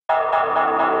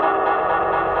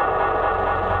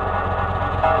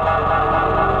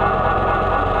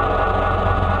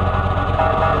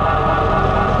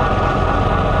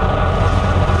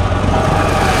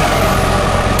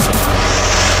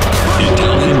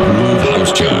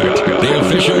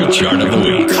Chart of the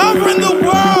week. Covering the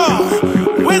world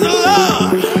with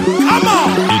love. Come on.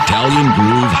 Italian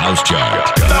Groove House Chart.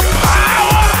 The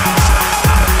power.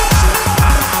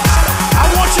 I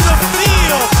want you to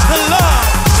feel the love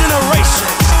generation.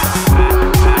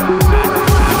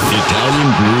 Italian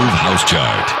Groove House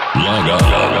Chart. Log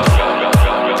on.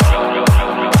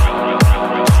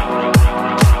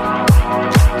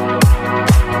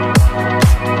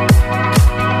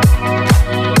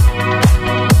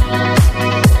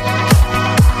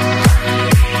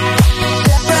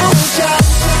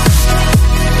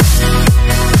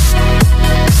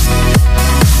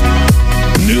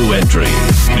 New entry.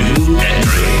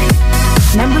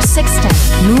 Number 16.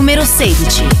 Numero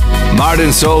 16.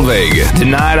 Martin Solveig, The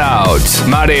Night Out.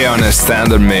 Marie on a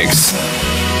standard mix.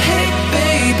 Hey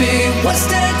baby, what's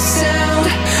that sound?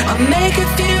 I make a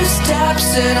few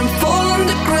steps and I'm falling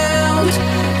the ground.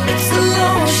 It's a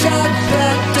long shot,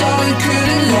 but darling,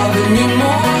 couldn't love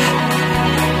anymore.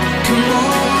 Come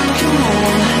on, come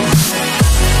on.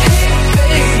 Hey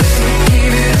baby,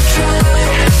 give it a try.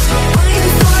 I can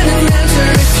find an answer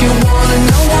if you wanna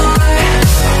know why.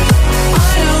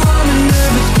 I know I'm a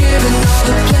nerd, but giving all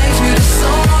the play to the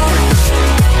song.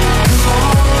 Come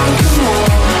on, come on.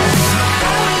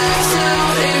 Let's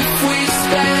out if we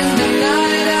spend the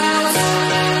night out.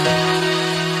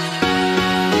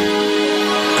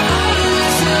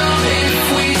 Let's out if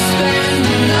we spend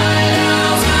the night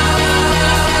out.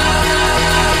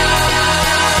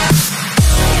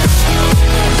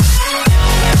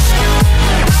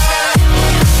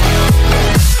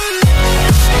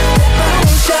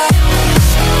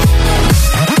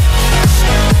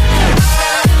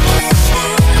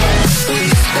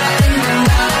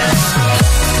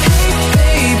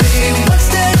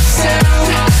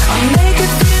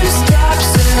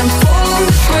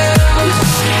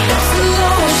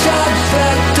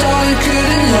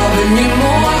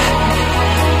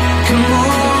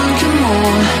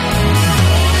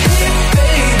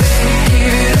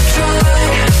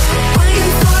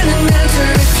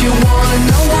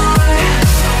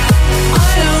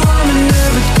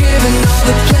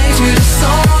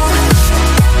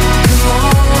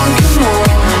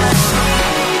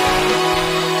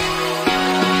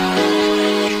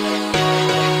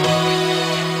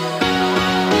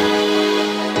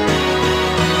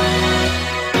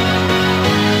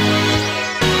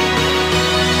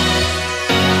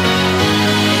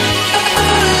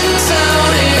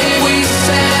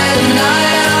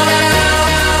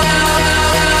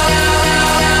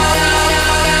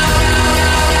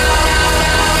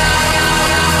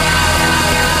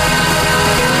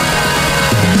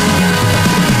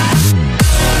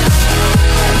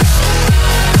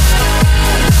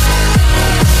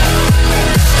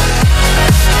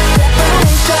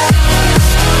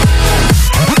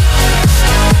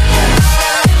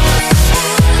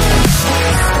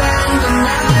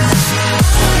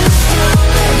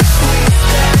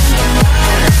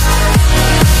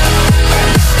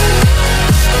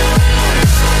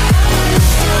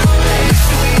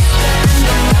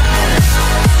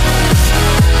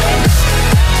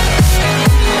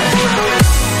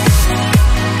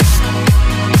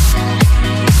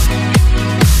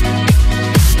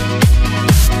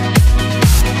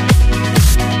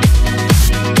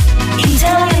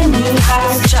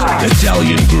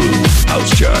 Italian Groove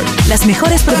House Chart. Las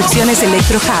mejores producciones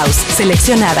Electro House,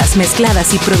 seleccionadas,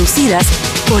 mezcladas y producidas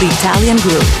por Italian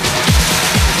Groove.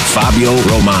 Fabio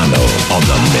Romano on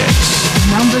the mix.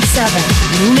 Number 7.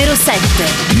 Numero 7.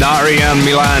 Narian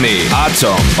Milani,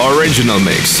 Atom, Original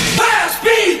Mix. Fast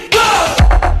beat, go!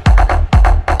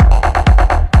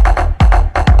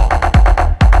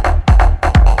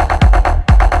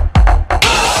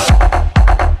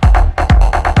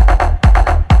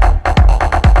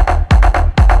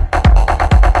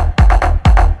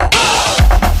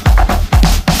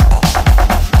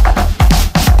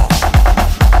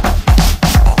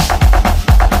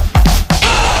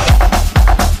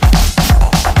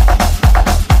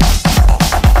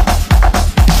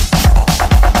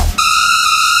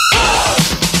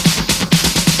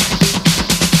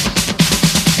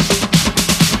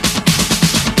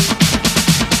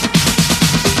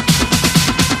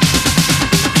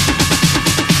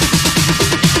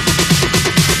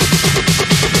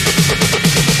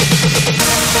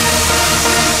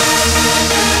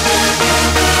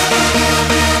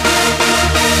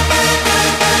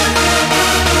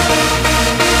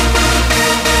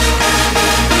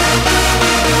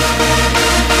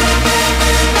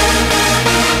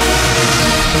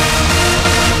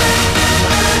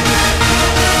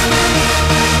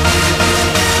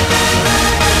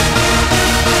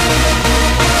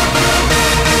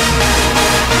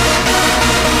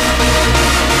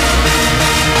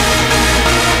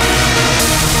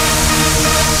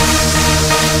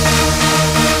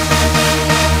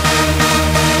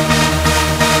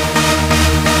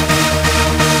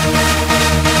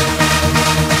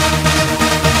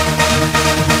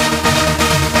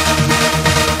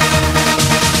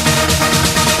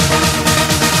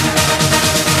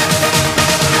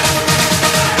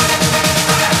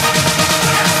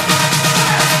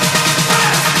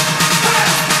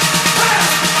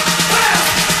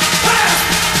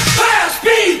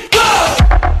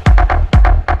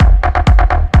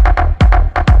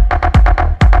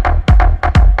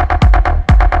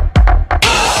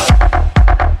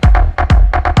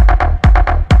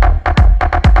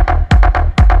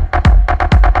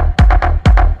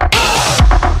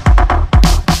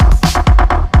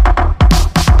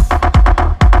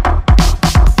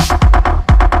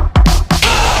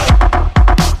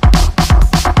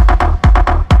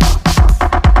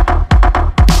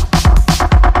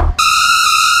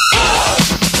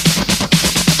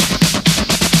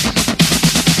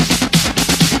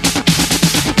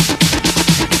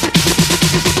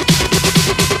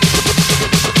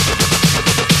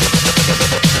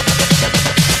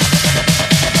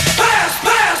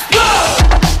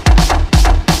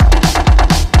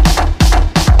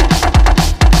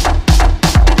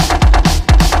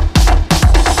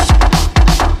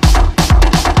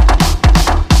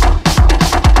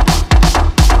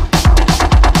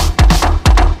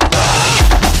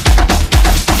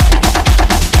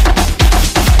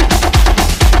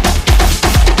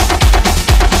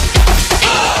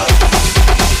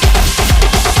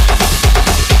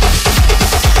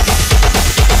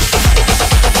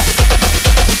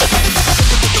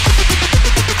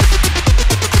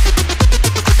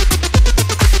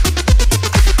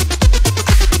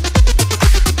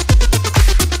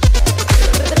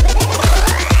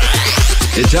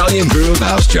 Italian Groove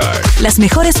House Chart. Las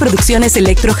mejores producciones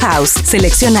Electro House,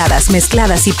 seleccionadas,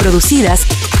 mezcladas y producidas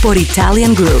por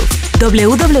Italian Groove.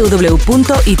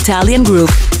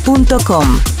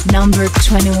 www.italiangroove.com. Number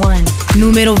 21.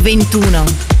 Número 21.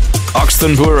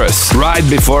 Oxton Burris, Right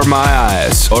Before My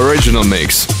Eyes, original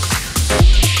mix.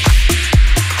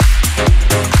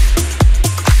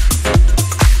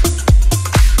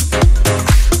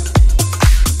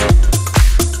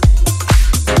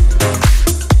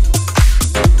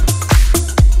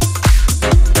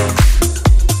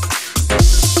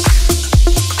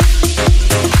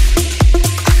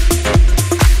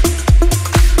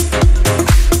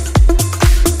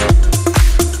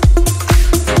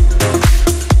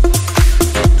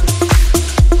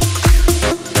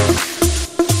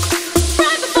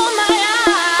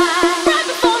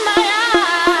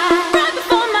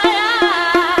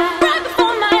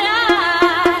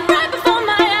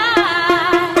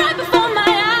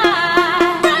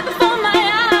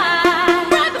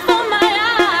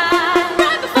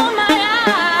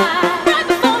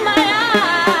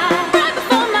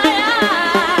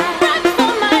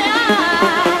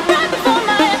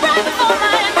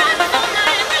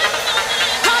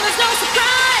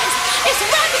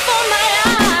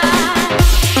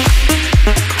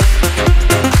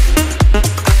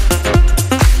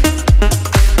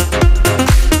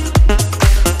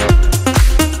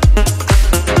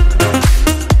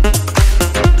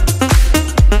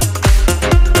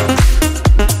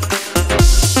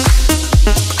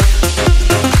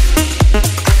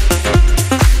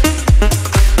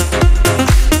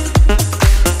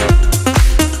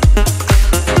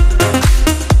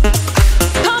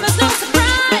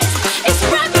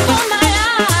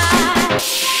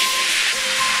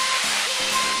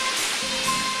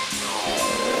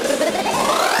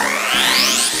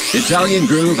 Italian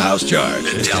Groove House Chart.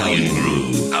 Italian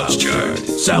Groove House Chart.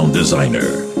 Sound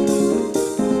designer,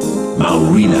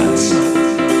 Maurinas.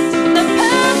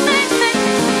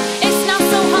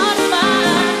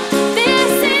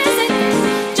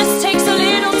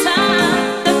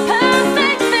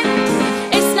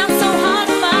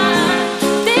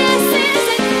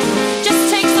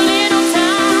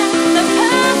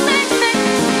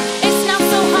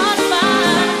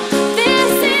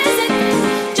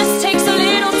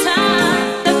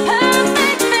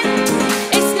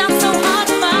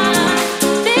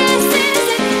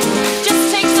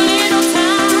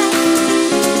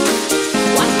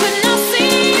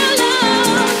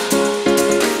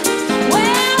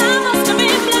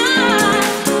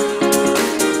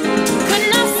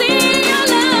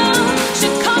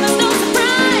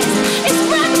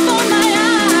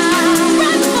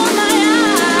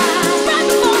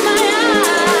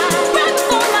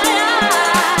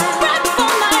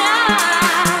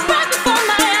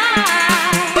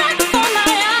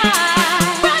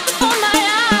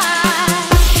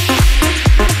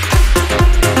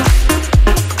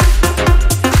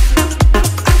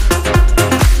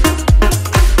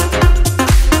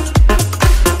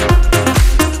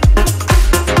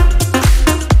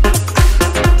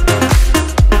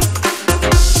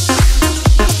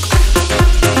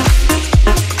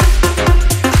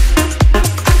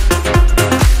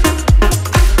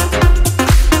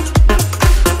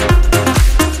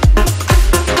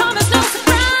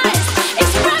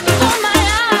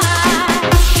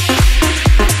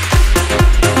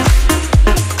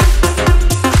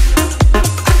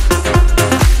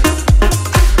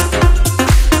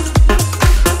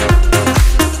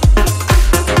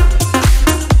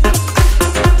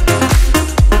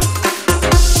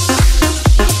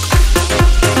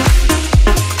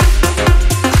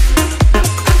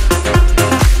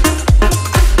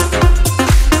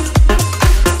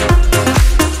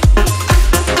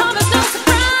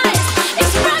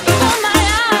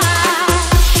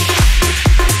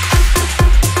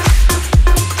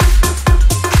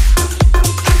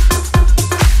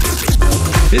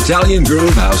 Italian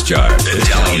Groove House Chart.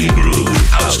 Italian Groove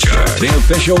House Chart. The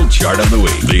official chart of the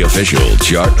week. The official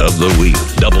chart of the week.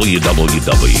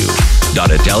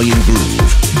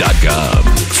 www.italiangroove.com.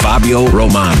 Fabio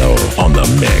Romano on the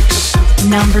mix.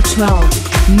 Number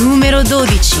 12. Numero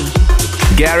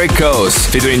 12. Gary Coase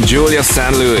featuring Julia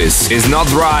St. Louis is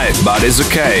not right, but it's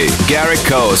okay. Gary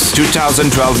Coase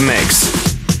 2012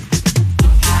 mix.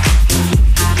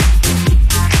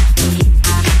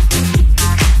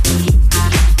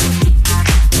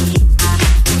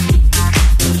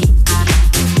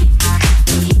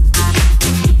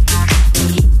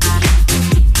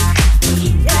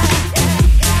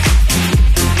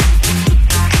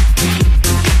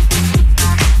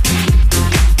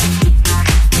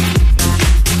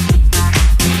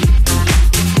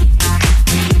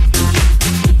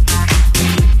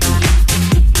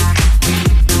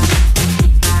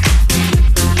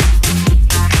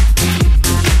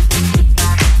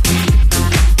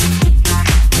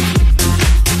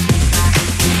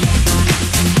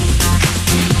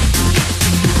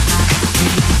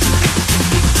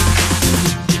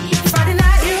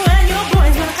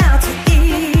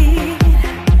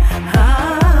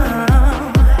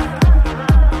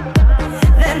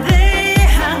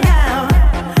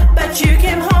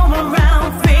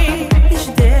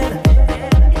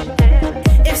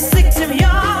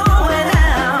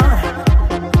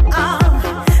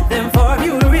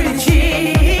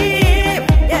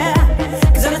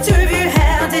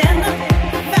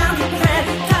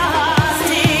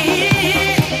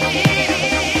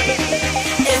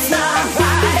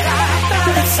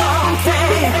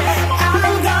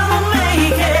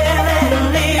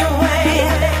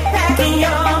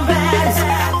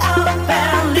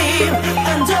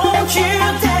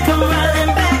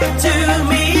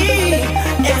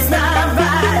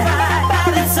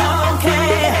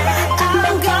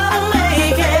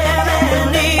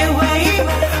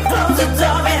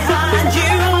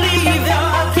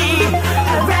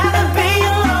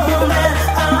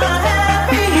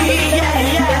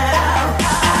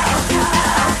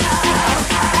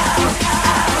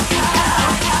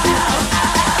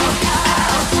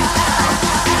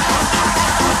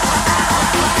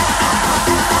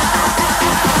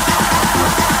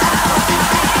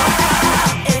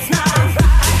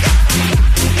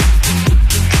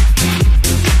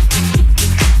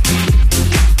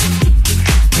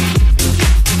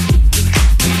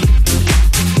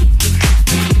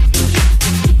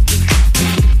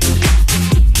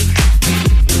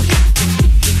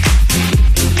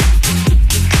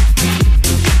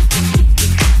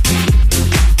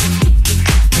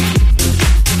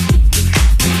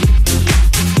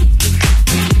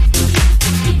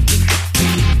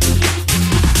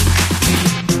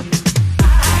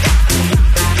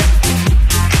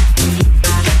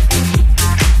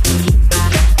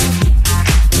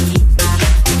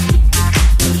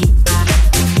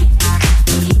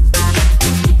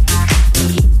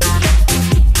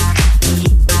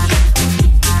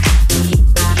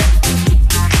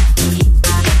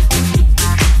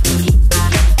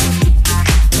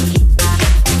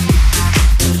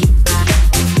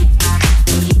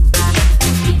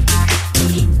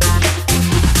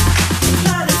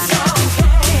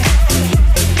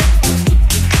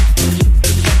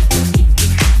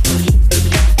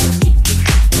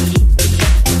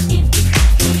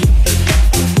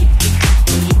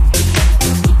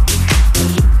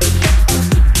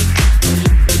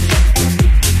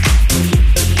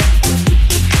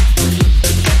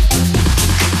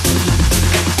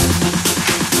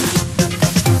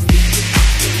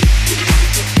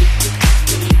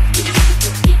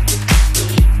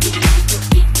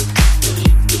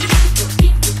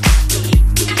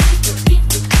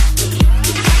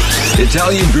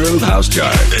 Italian Groove House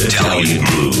Chart. Italian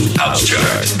Groove House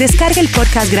Chart. Descarga el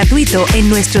podcast gratuito en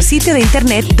nuestro sitio de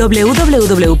internet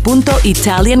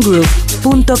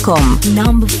www.italiangroove.com.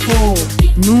 Number 4.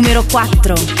 Numero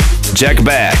 4. Jack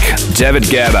Beck, David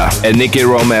Guetta and Nicky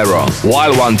Romero.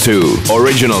 Wild 1-2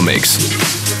 Original Mix.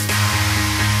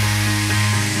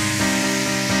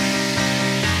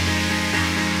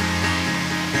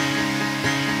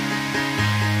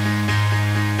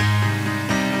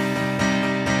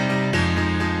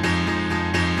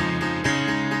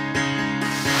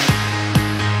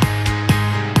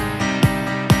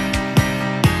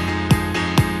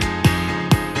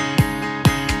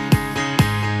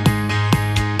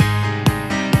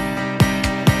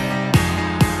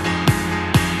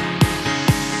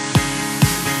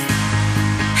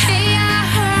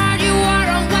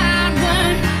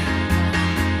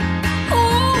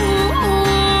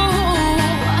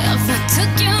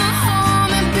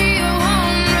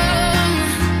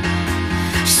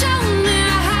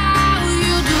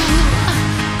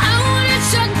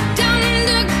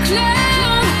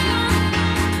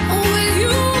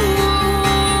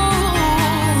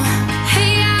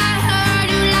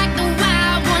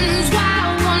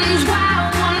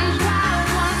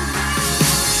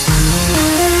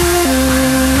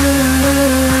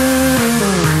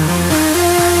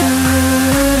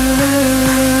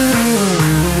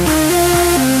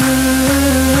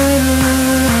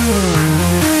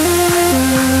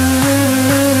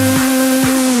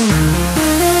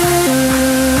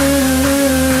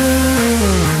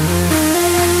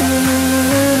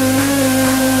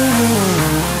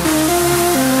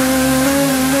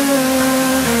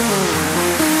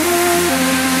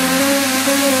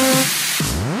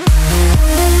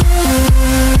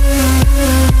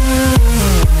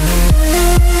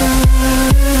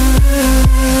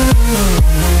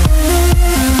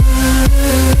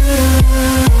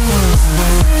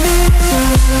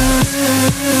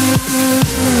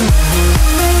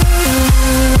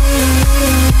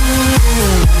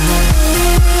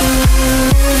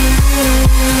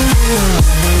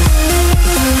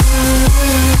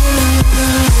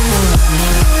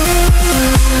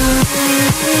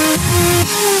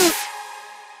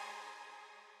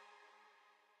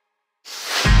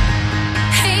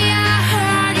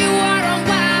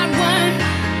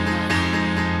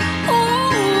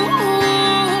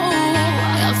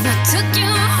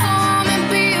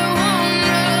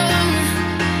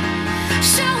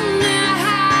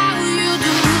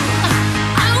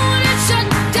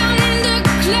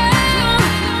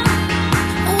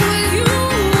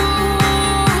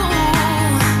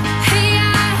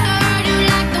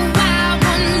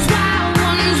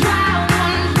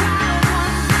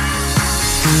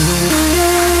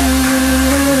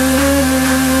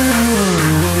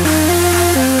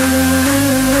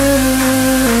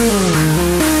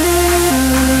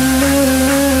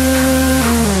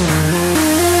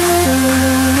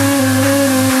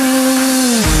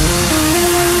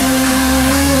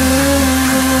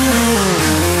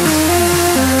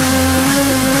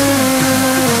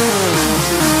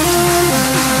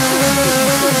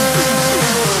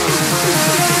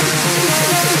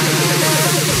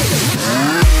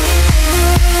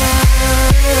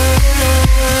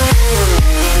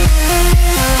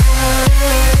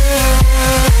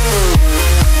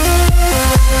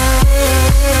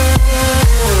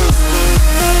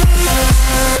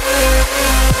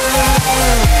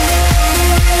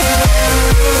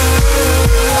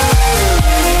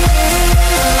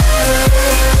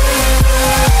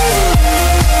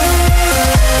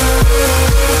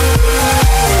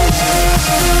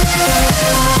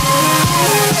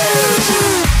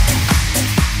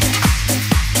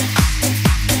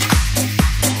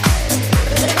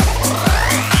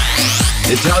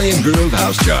 Italian Groove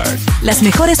House Chart. Las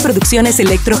mejores producciones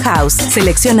Electro House,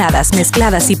 seleccionadas,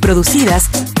 mezcladas y producidas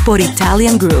por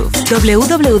Italian Groove.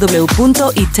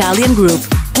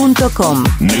 www.italiangroove.com.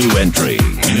 New entry.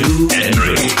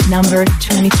 Number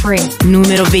 23.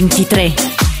 Numero 23.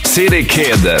 City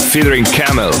Kid featuring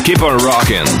Camel, Keep on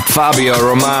Rockin', Fabio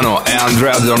Romano e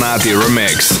Andrea Donati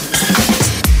remix.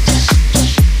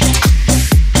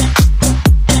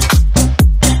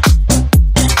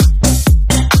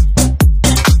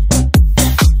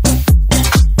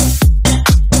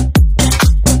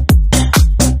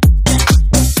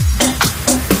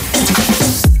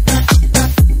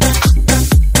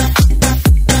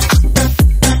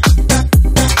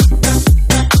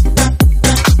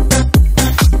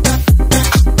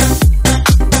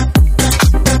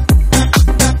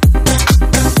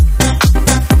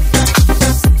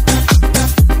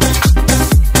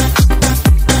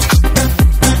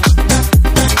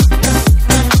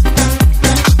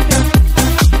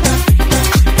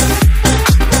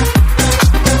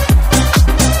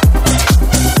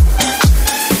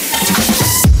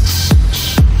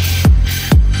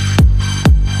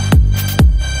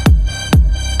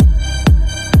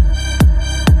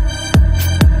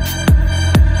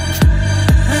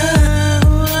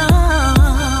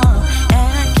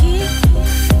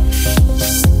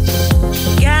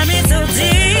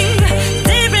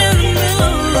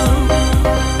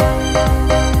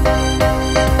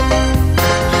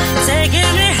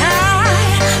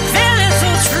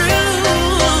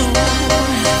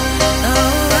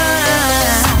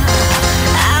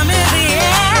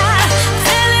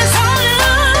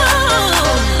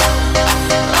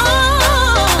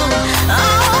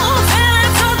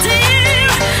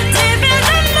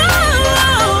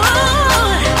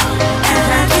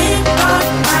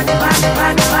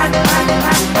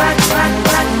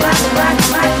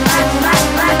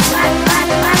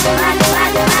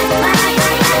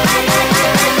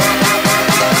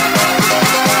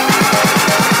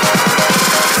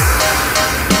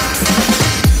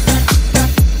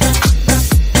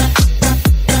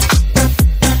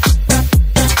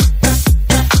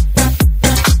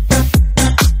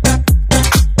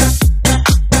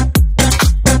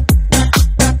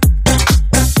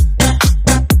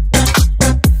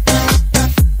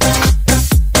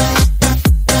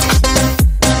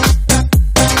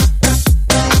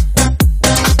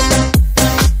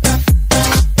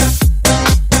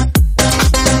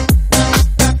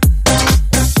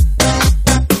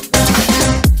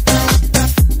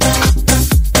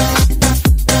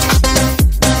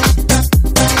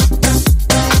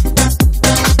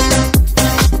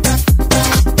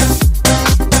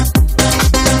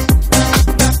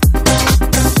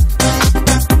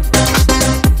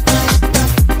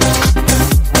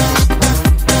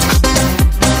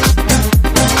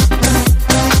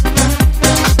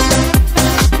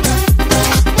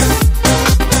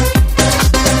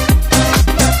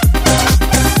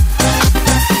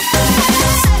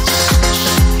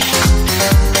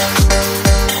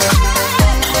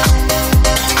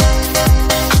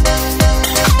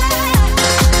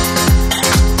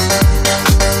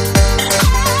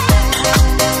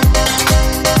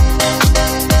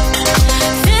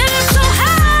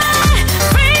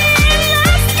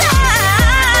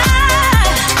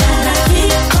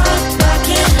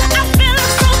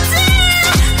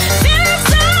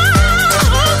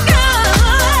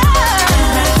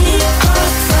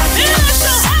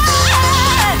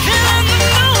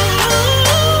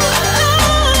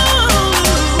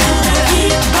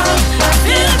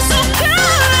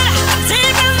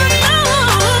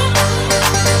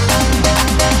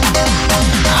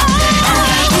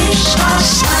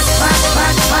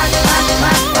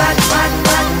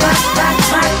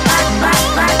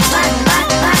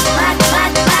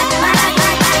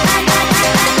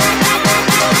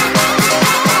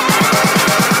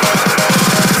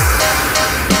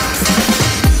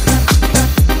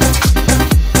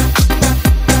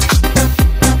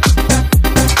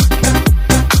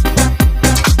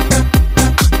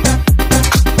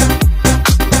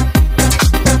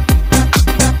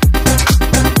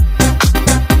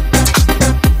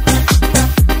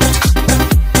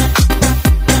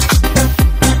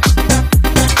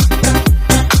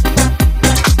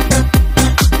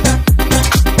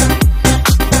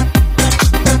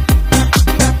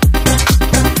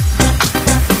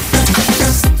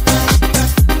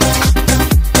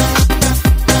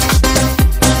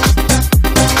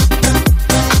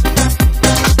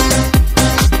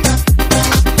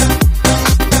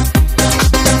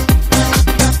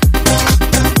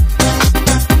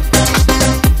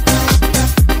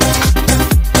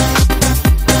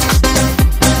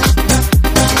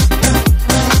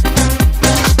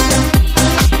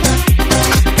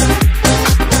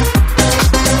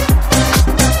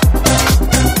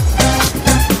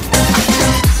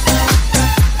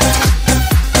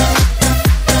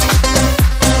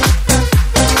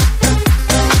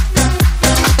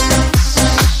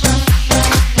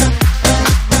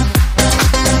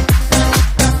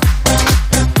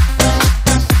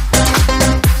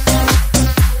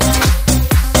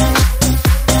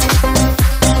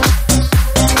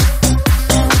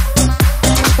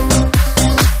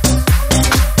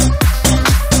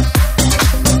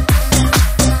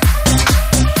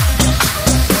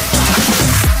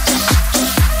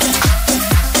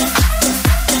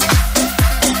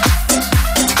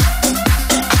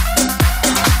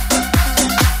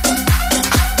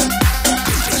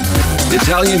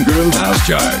 Italian Groove House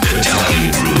Chart.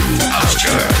 Italian Groove House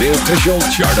Chart. The official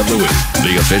chart of the week.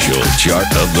 The official chart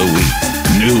of the week.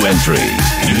 New entry.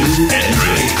 New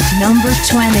entry. Number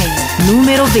 20.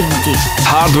 Numero 20.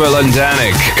 Hardwell and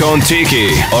Danik con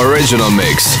Tiki Original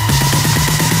Mix.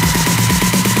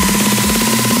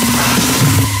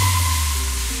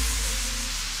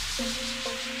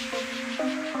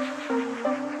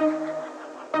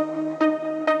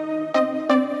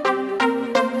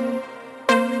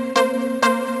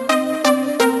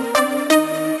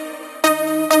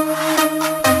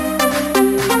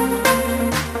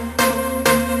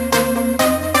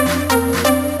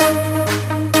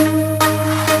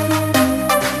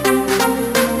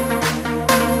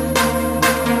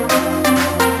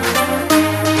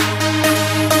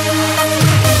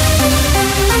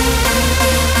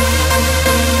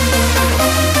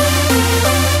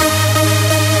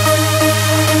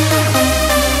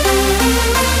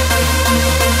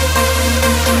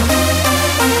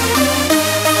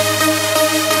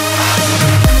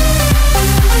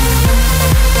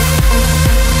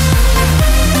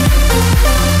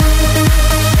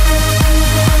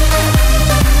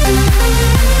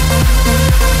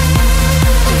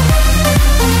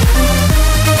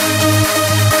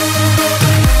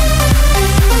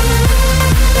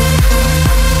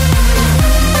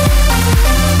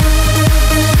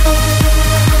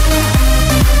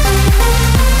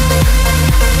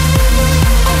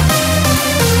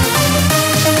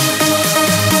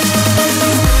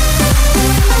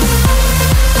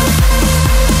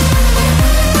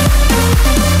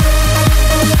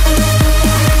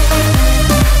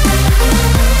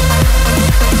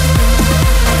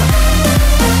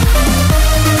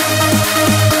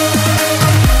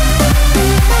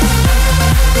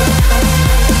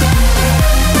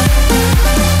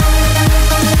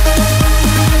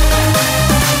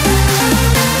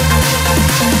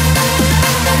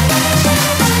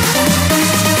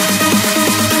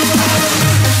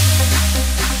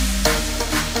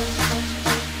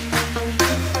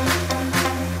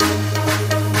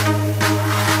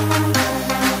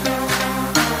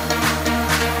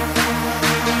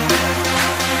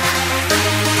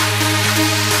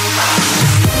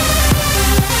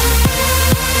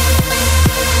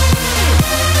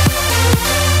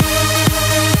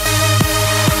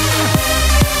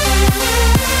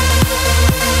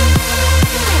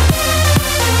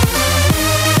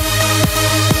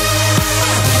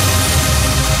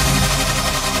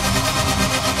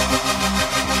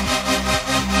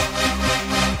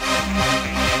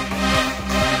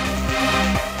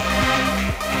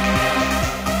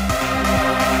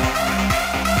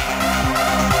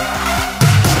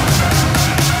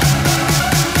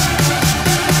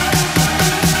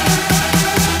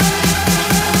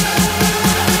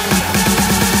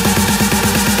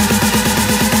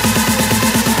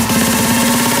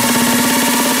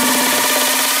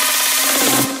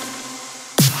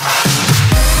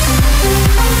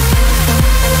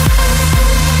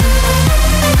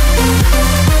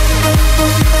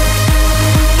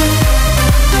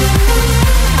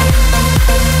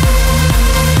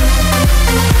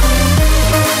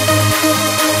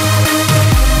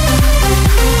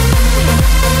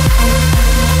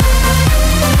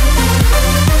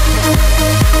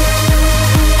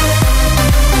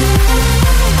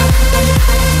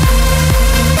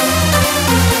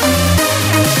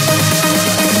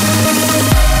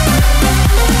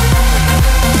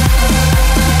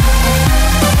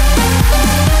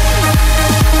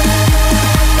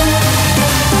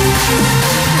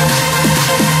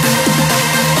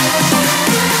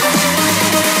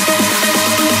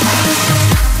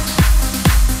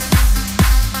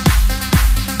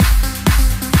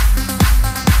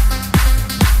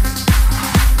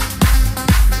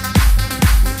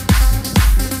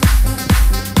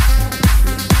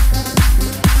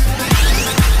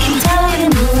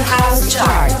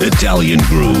 Italian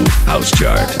Groove House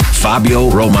Chart. Fabio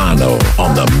Romano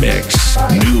on the mix.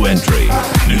 New entry.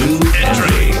 New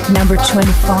entry. Number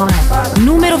 25.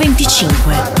 Numero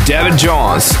 25. David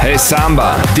Jones, Hey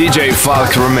Samba, DJ Falk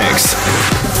Remix.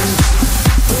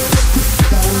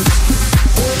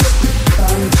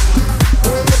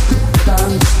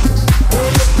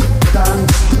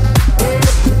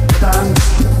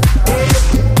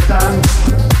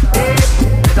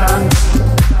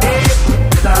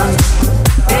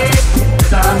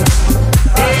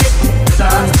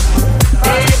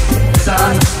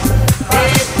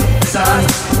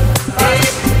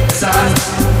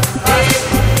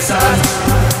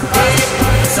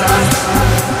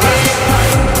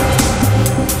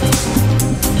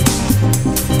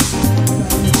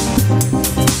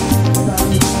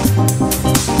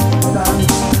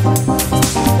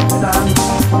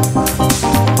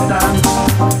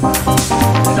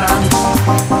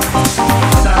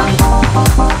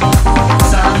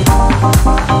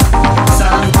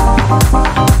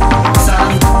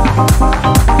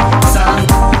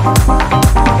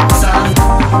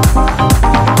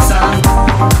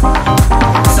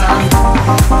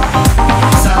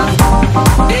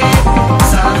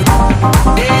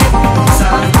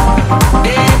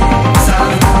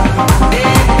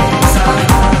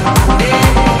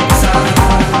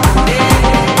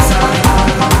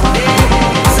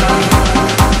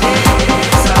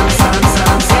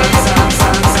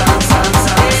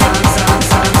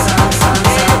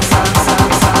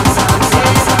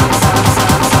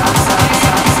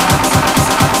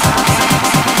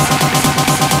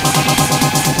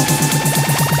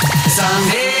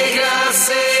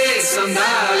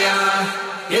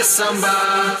 que samba.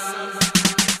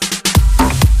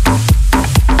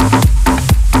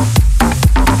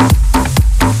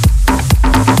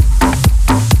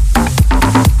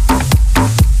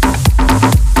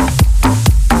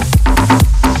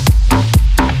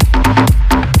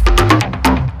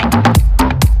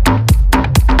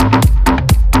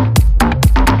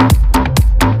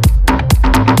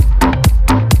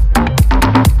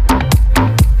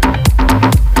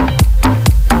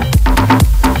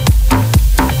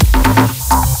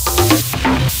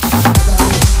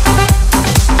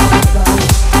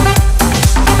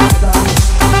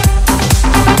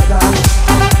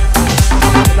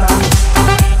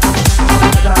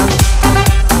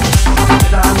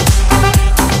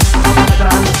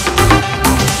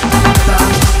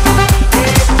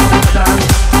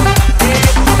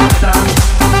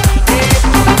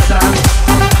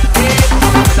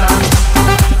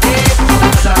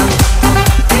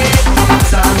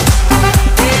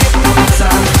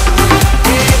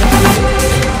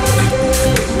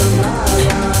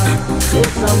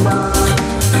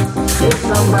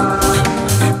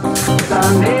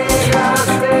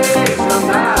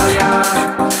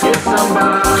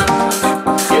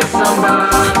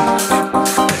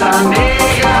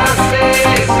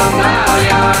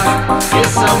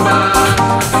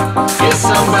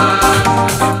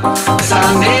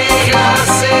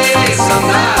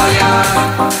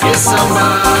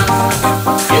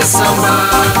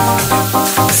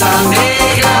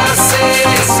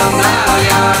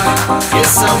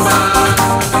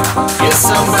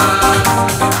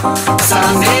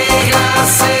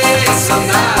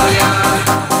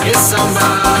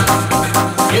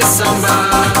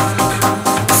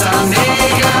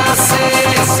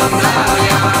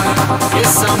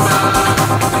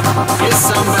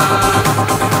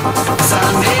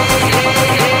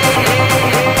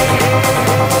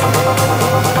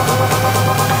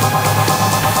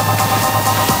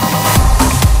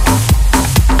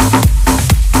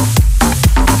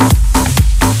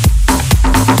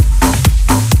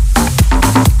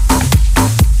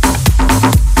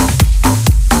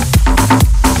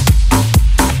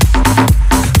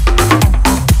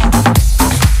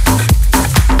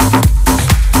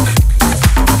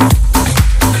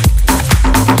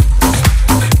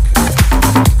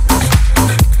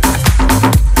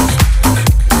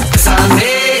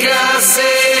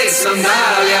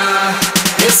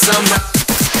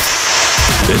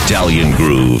 Italian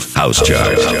Groove House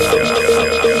Chart.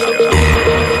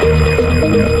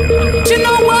 You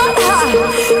know what?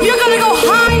 You're gonna go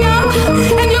higher,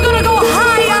 and you're gonna go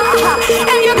higher,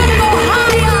 and you're gonna go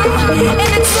higher,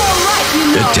 and it's alright, you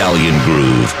know. Italian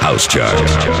Groove House Chart.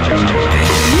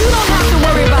 You don't have to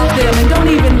worry about them, and don't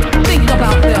even think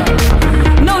about them.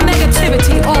 No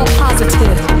negativity, all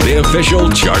positive. The official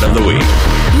chart of the week.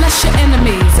 Bless your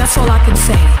enemies, that's all I can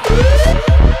say.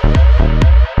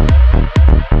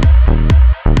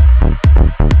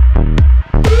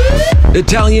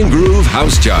 Italian Groove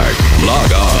House Chart.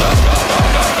 Log on.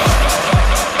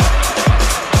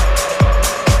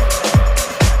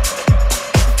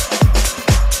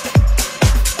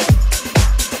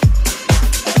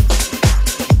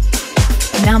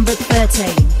 Number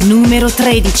 13. Numero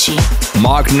 13.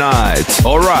 Mark Knight.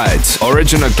 Alright,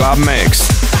 original club mix.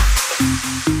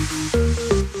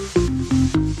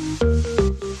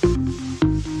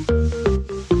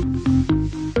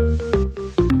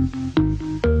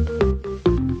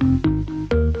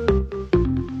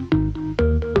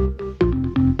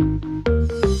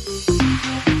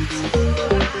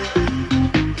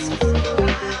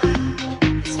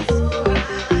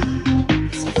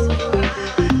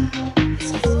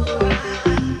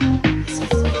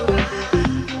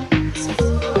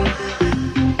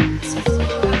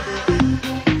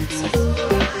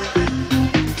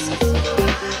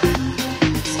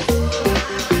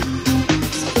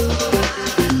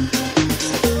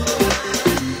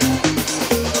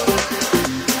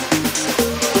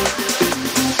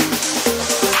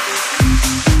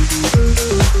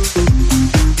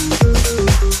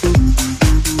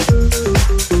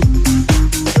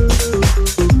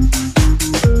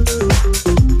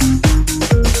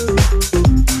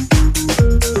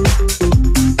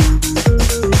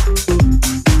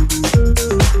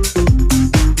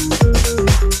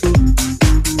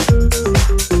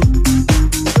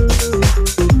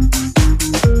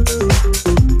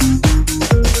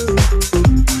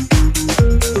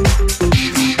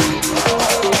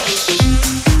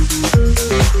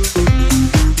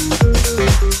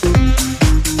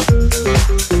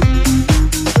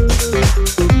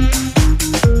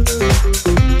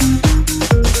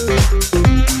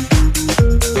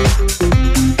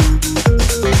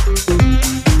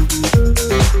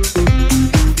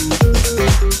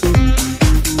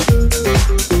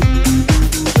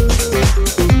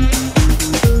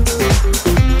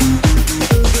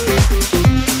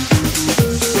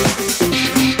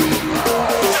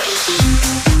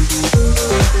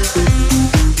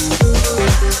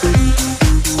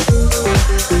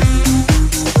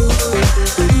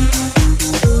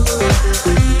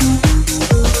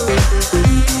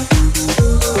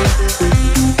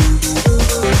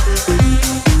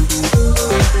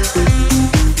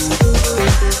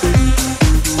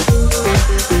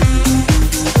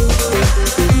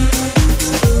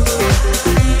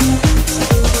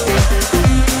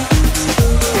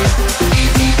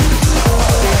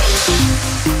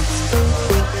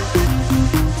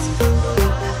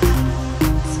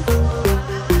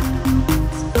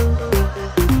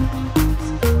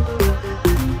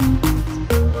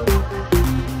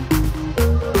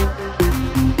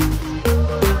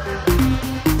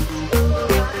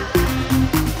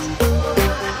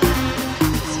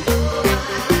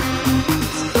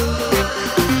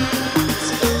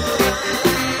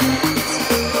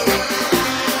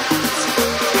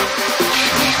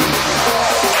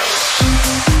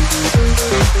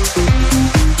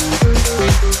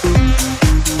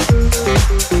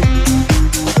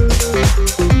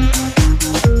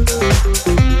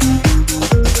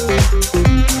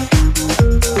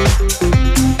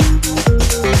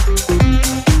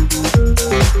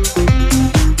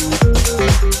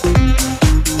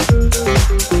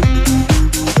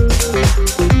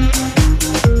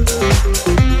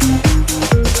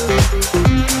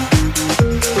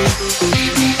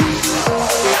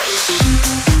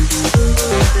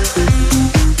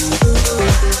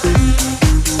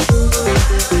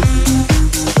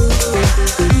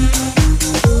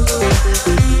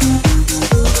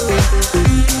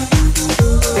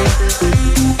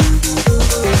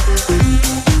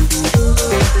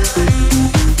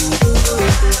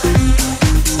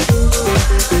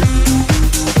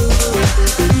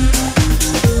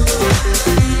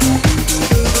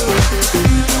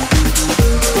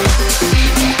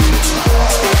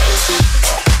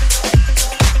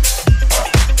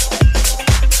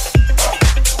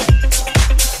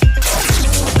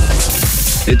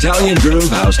 Italian Groove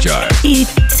House Chart.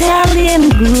 Italian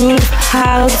Groove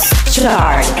House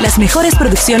Chart. Las mejores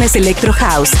producciones Electro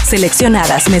House,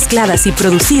 seleccionadas, mezcladas y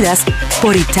producidas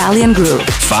por Italian Groove.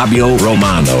 Fabio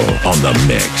Romano on the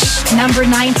mix. Number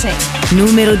 19.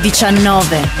 Numero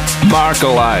 19.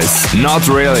 Marco Lies, Not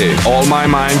Really, All My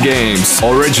Mind Games,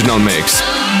 original mix.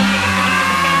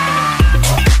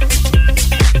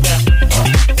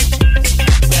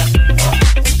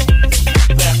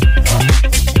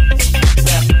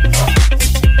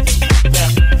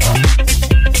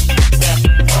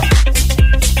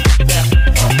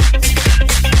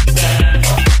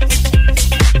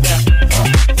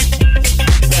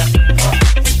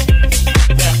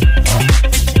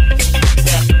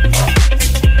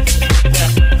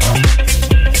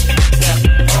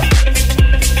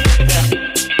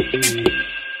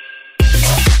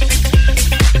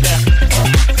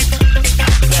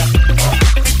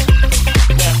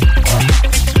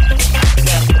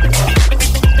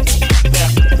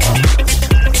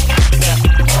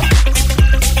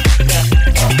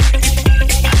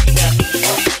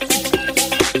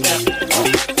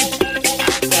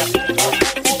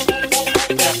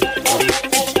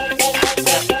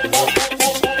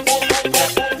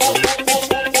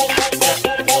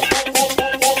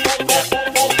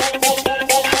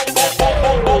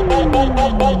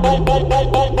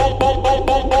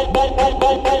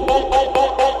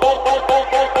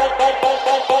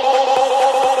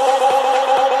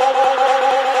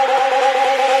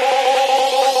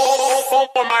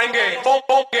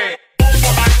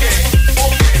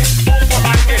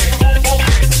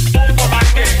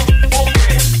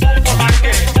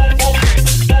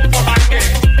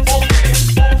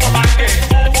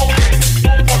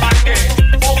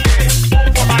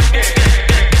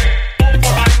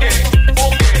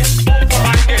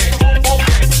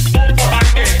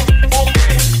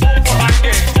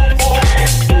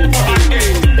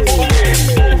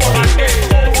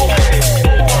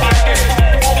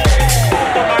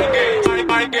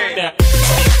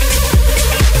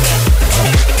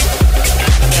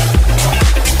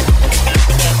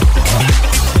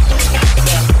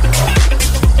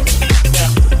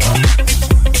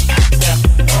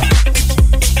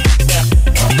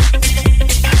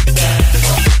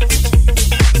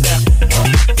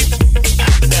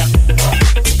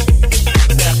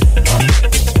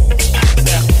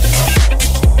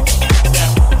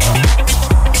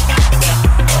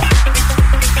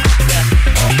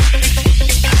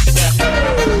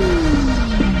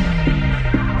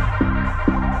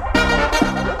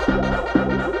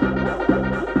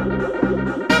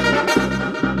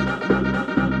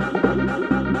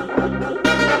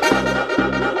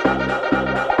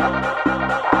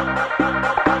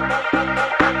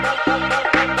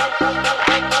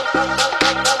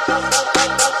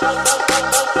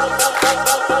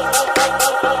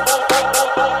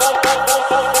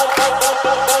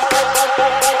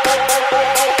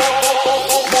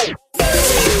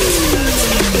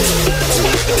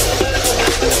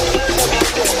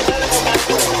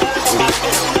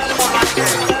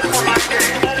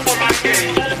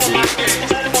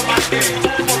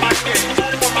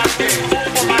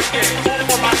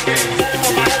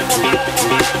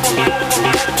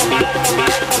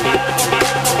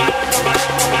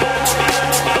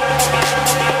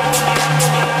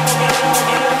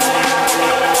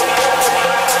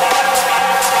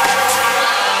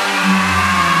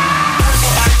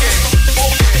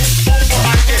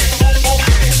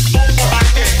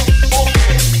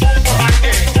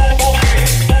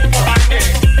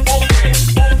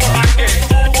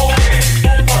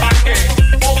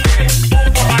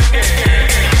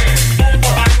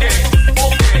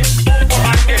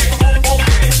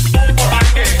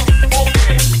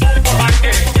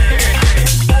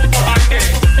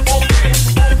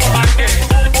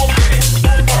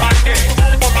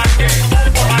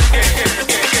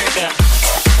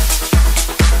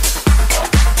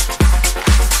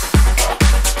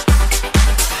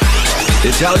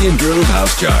 Italian Groove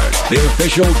House Chart, the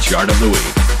official chart of the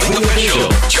week. The official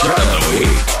chart of the week.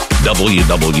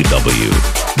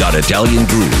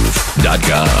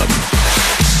 www.italiangroove.com.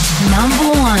 Number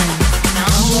 1.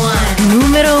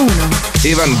 Numero 1.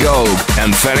 Ivan Gogh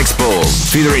and Phoenix Bull,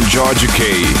 featuring Georgia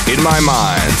K. In My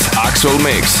Mind, actual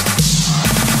mix.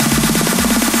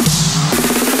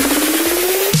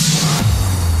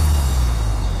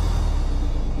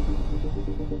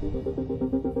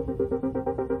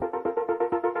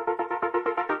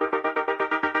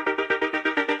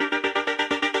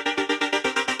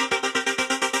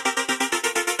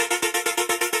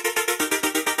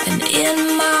 And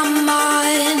in my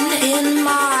mind, in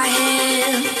my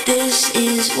head, this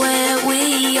is where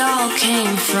we all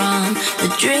came from. from,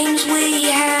 the dreams we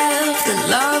have, the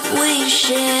love we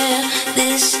share.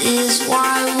 This is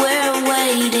why we're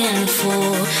waiting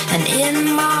for. And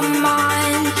in my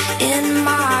mind, in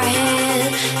my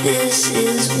head, this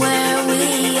is where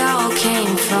we all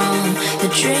came from. The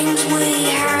dreams we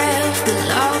have, the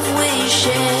love we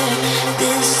share.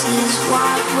 This is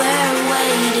what we're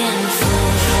waiting for.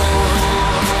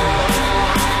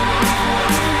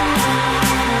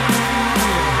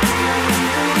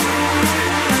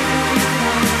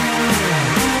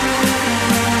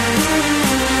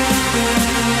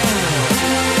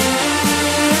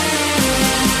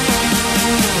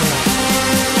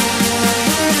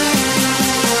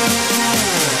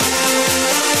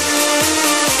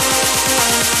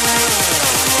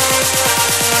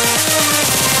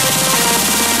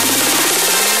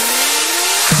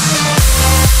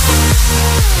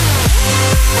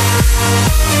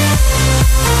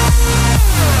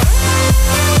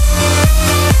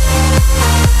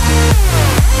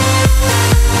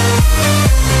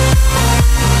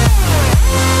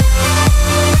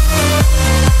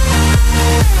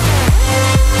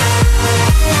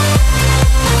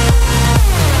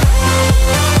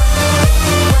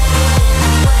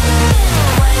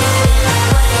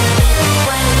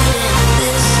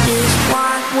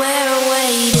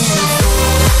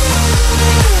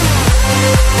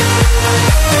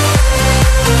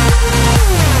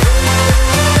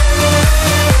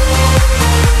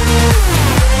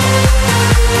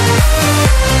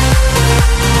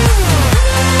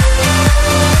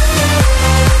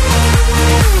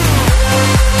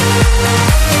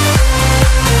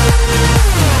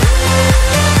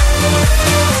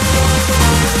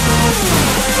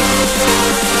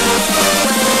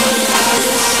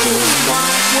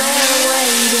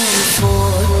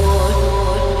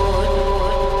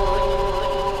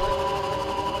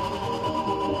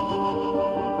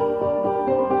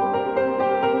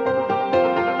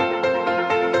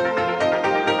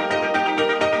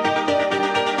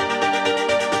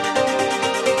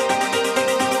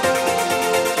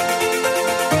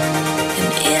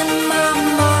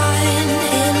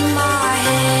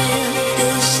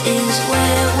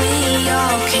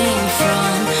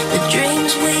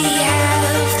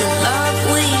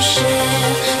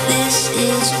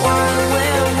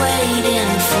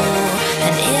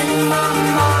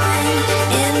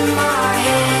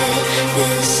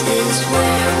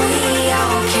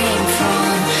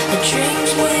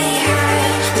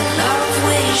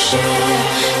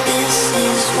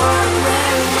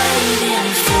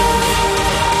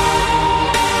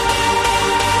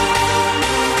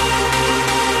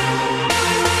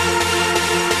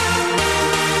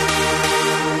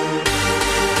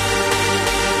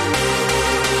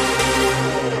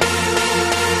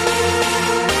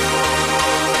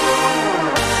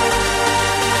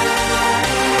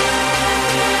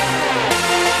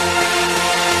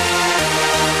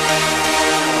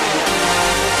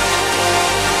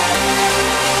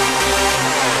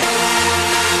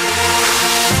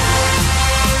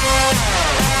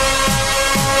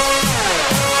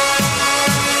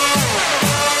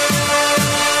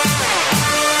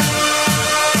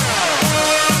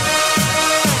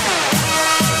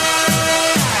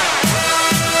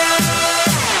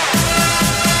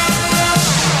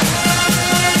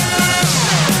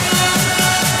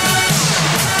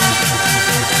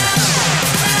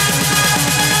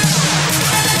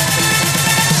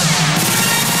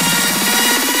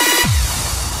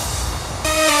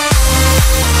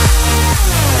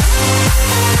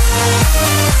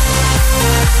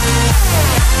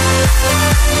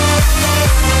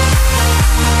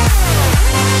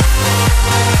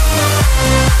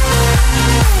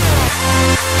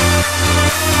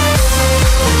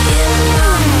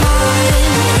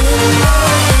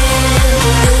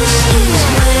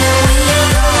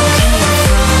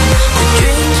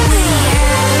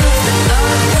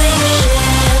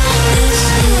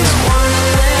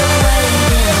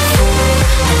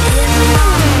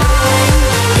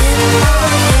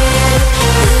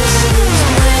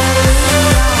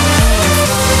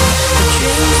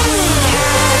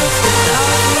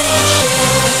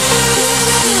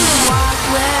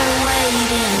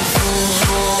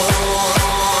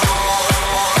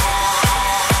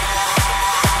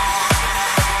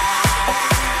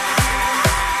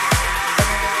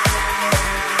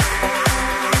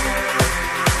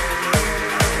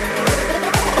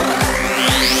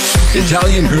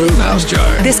 Italian Groove House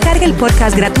Chart. Descarga el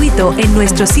podcast gratuito en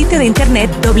nuestro sitio de internet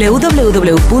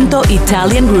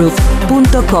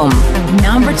www.italiangroove.com.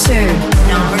 Number 2.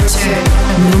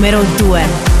 Numero 2.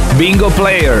 Bingo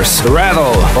Players,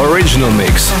 Rattle, Original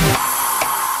Mix.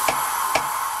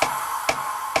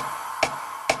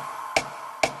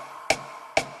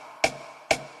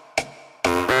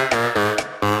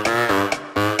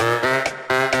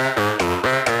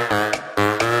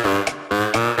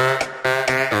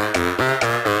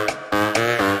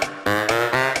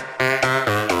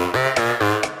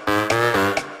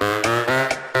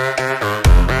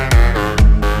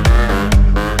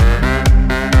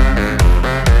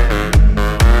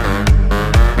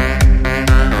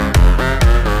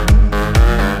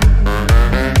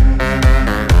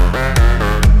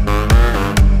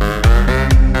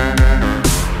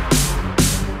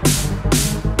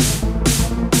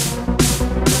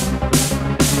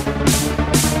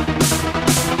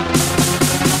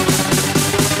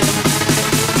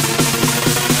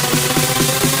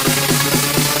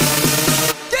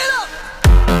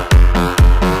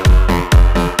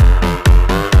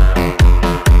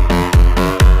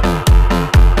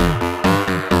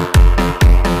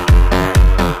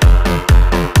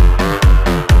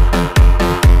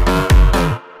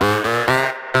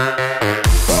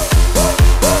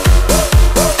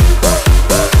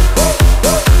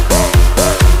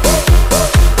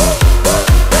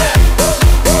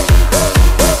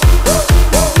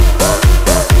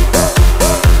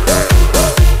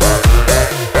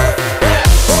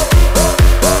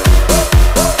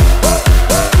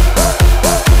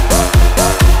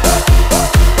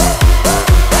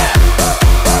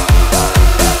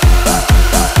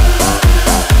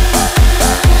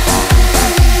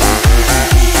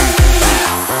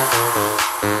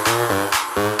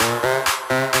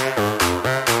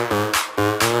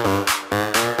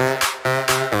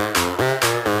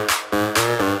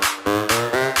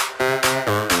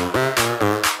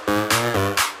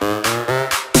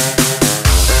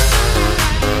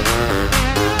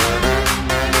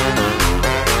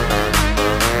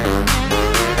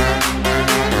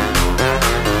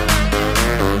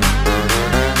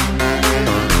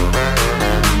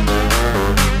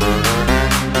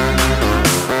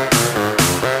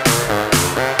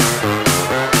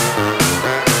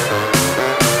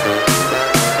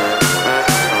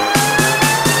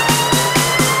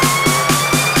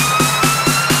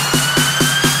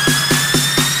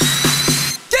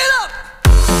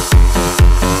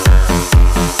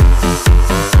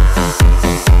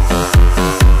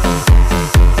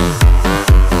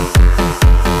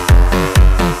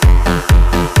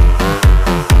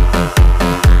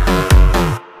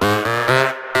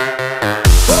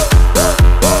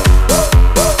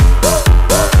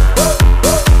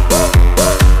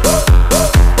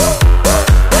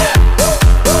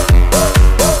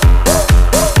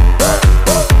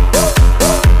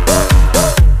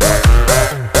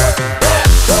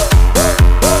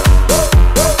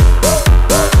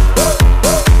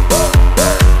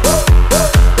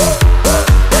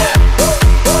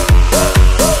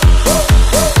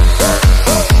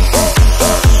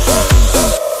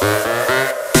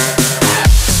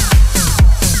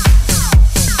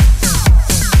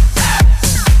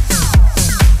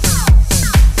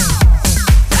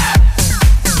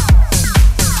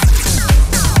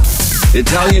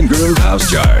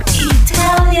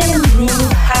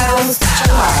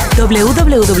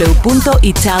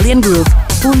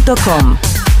 www.italiangroove.com.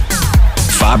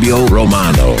 Fabio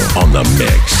Romano on the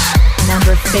mix.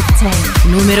 Number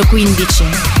 15. Numero 15.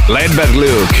 Laidback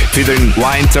Luke featuring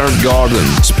Winter Gordon.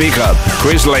 Speak Up,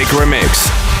 Chris Lake remix.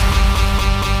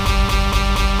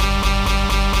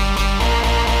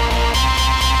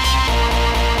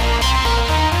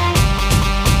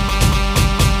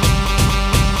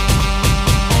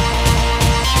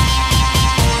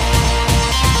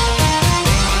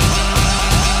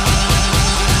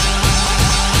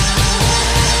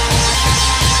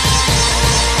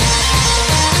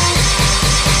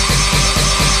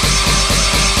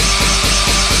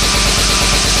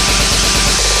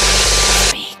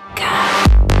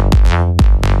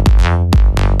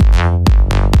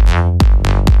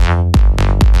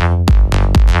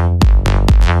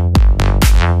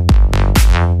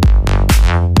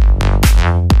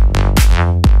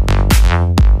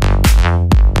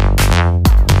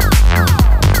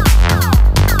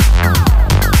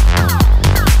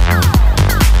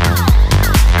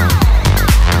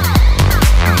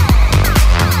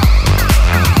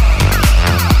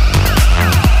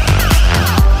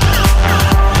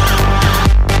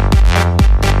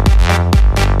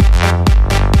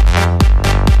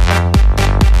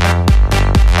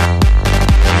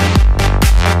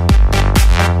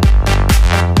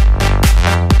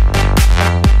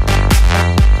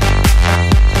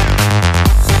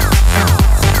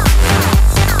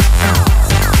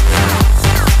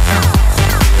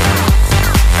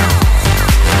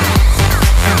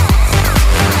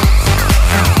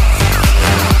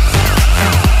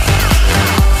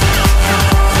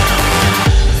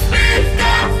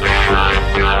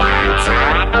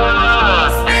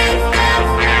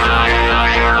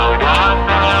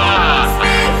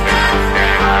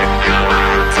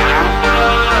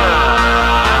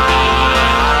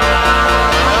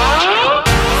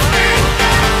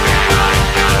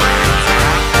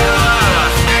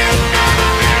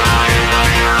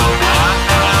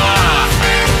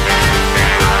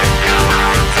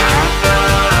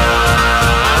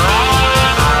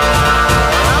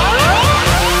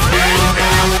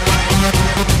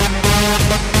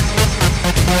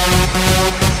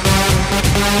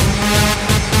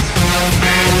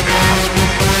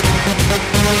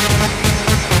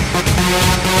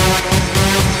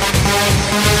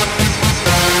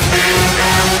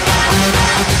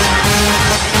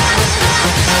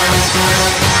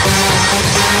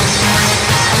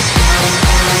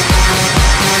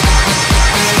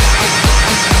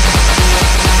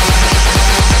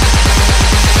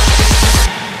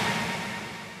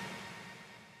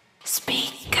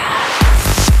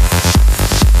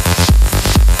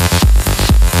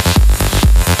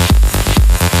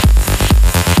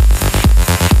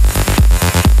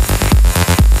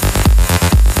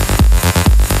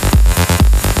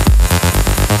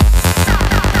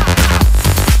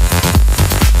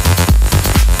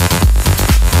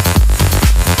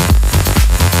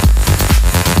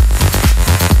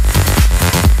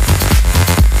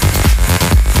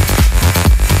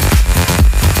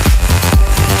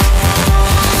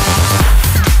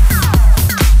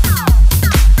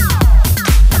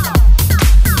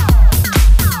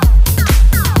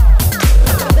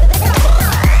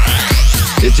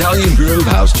 Italian Groove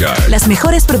House Chart. Las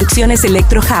mejores producciones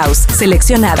Electro House,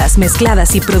 seleccionadas,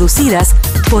 mezcladas y producidas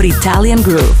por Italian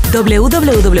Groove.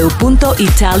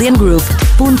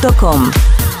 www.italiangroove.com.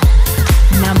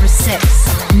 Number 6.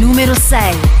 Número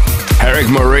 6. Eric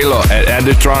Morillo at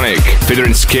Endotronic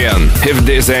featuring Skin. If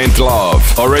This Ain't Love.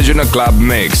 Original club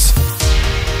mix.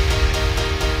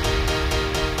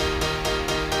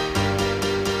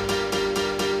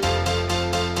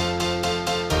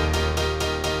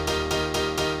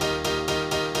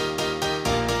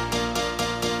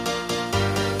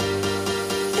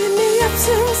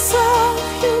 Absence of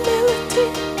humility,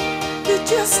 you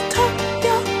just tuck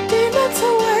your demons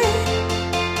away.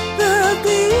 The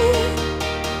beat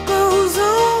goes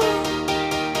on,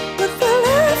 but the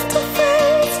laughter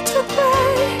fades to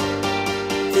gray.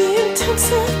 The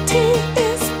intensity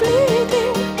is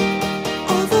bleeding,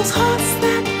 all those hearts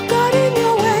that got in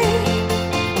your way.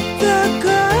 The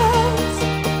girls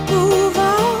move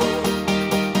on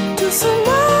to some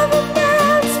other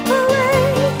man's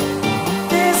parade.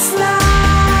 This life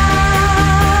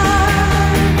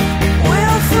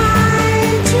will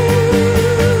find you.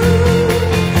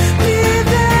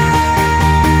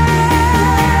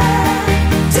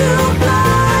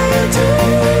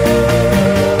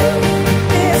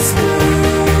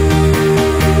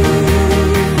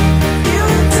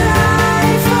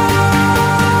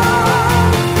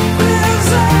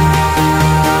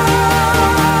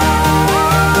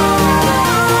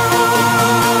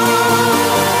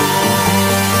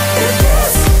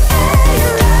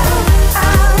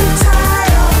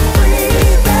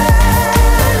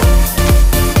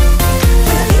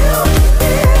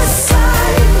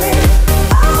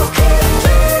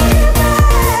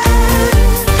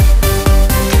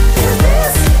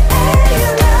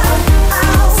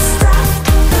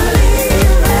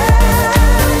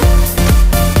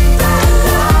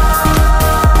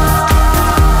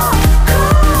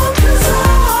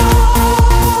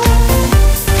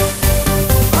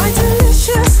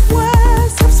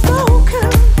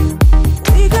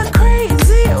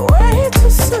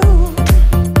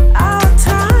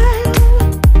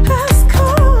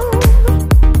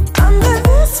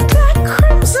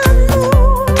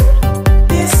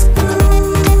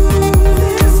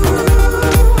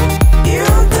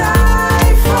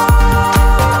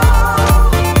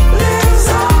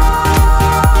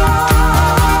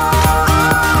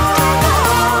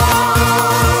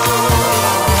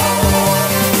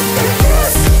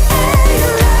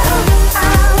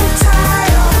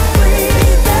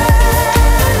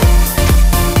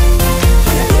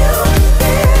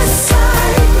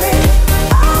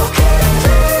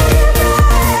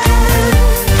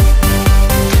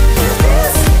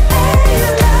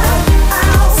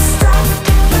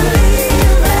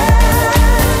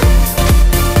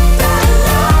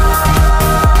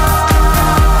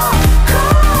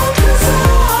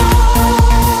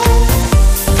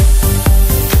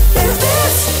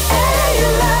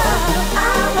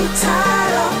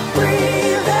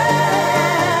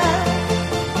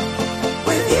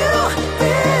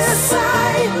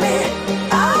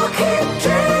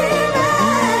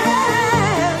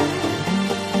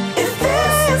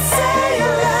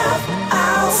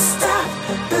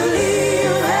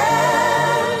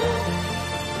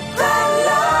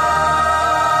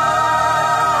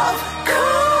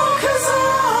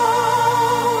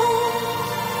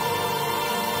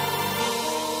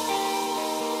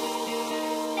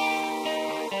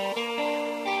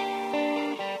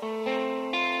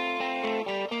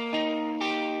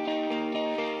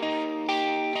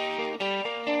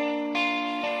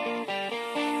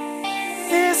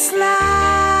 This life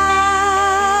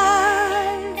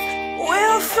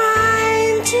will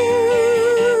find you.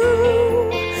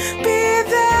 Be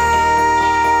there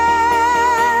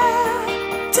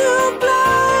to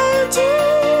blind you.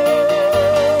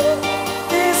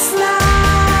 This life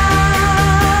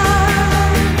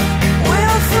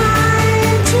will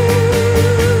find you.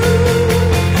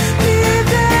 Be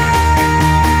there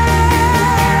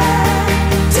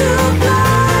to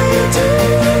blind you.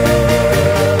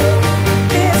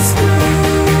 It's blue,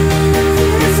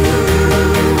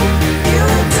 you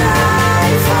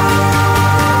die for.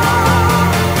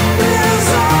 There's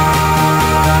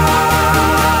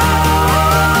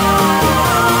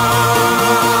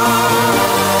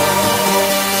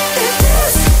if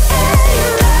this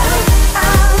ain't love,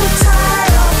 I'm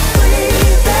tired of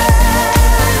breathing.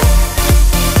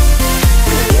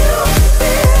 With you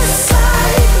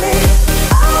beside me,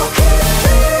 I'll keep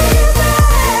breathing.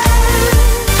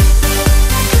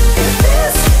 If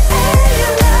this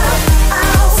ain't love,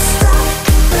 I'll stop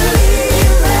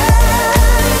believing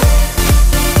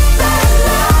that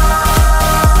love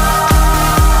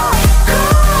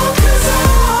conquers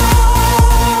all.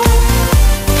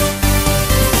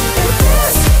 If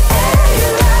this ain't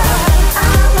love,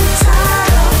 I'm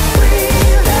tired of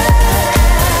breathing.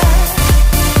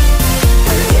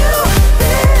 With you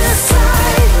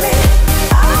beside me,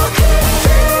 I'll keep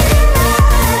dreaming.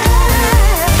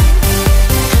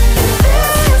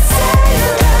 If this ain't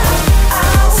love,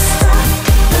 I'll stop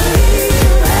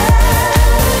believing that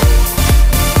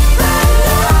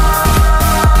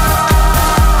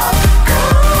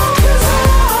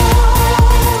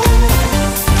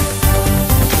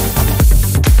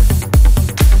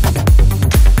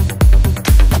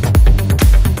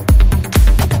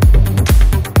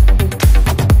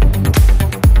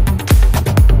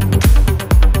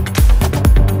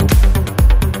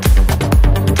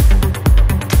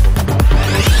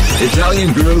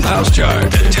Italian Groove House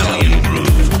Chart. Italian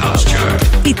Groove House Chart.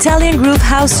 Italian Groove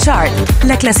House Chart,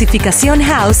 la clasificación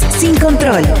house sin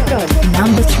control.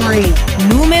 Number 3.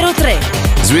 Número 3.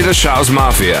 Swedish House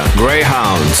Mafia,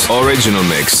 Greyhounds, Original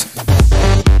Mix.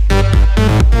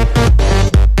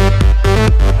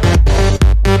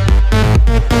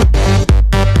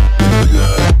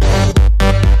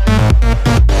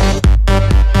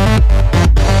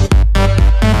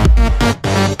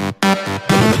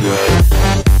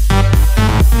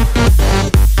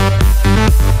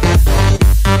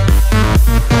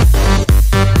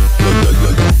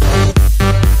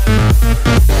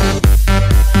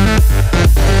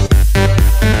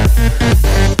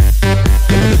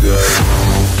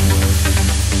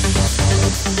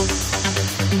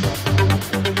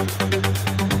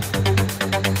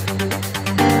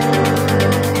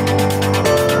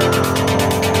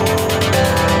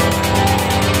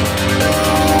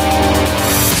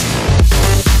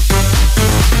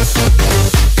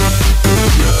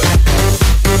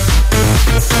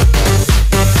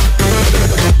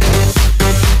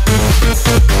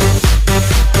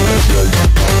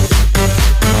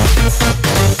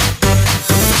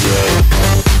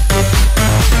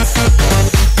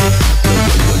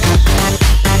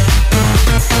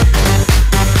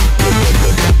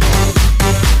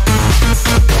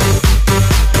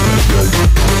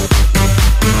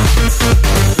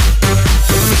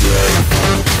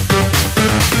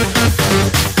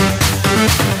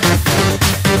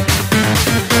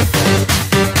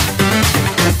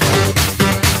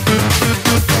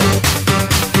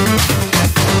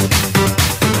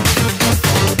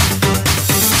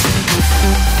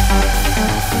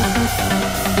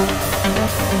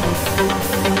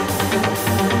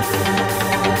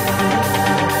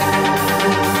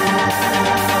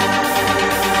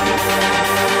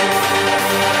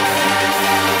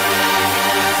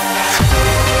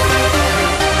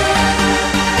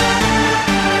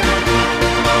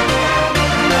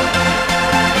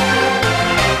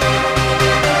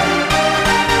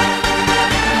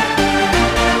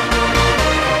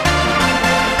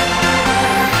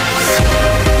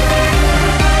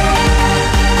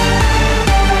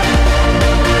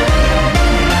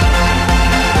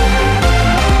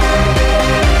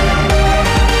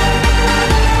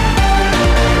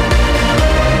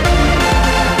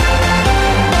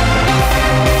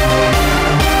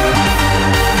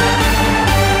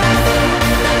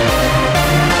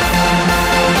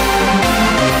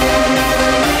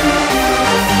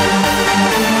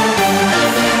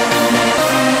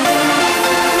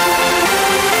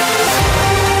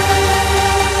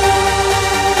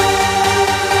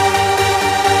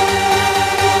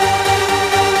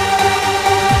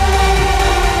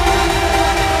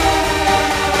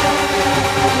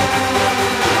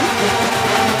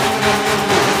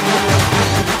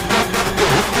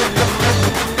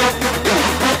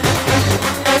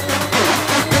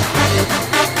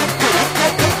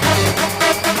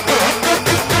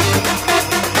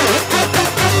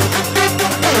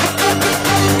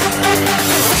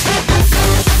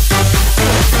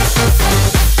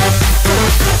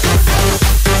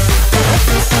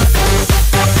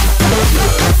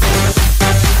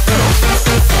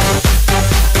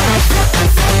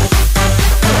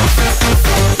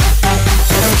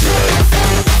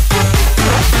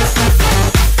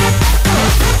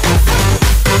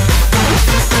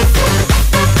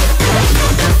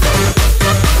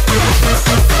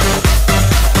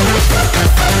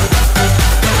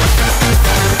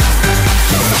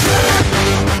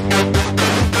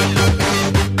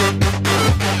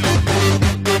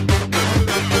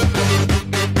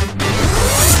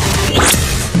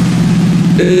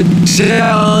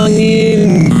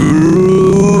 Italian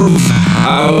Groove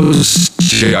House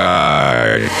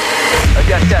Chart.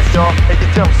 Yes, yes, y'all, and you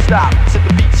don't stop. Sit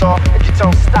the beats off, and you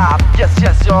don't stop. Yes,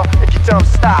 yes, y'all, and you don't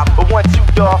stop. But 1, 2,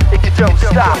 y'all, and you don't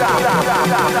stop.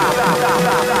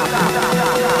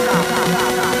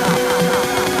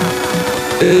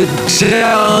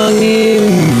 Italian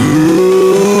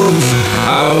Groove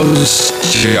House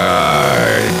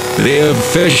Chart, the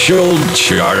official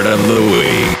chart of the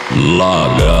week.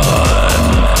 Log on.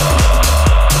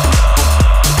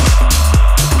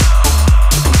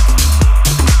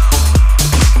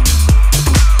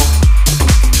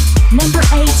 Number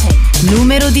 18.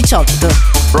 Numero 18.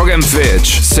 Rogan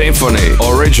Fitch, Symphony,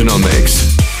 Original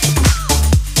Mix.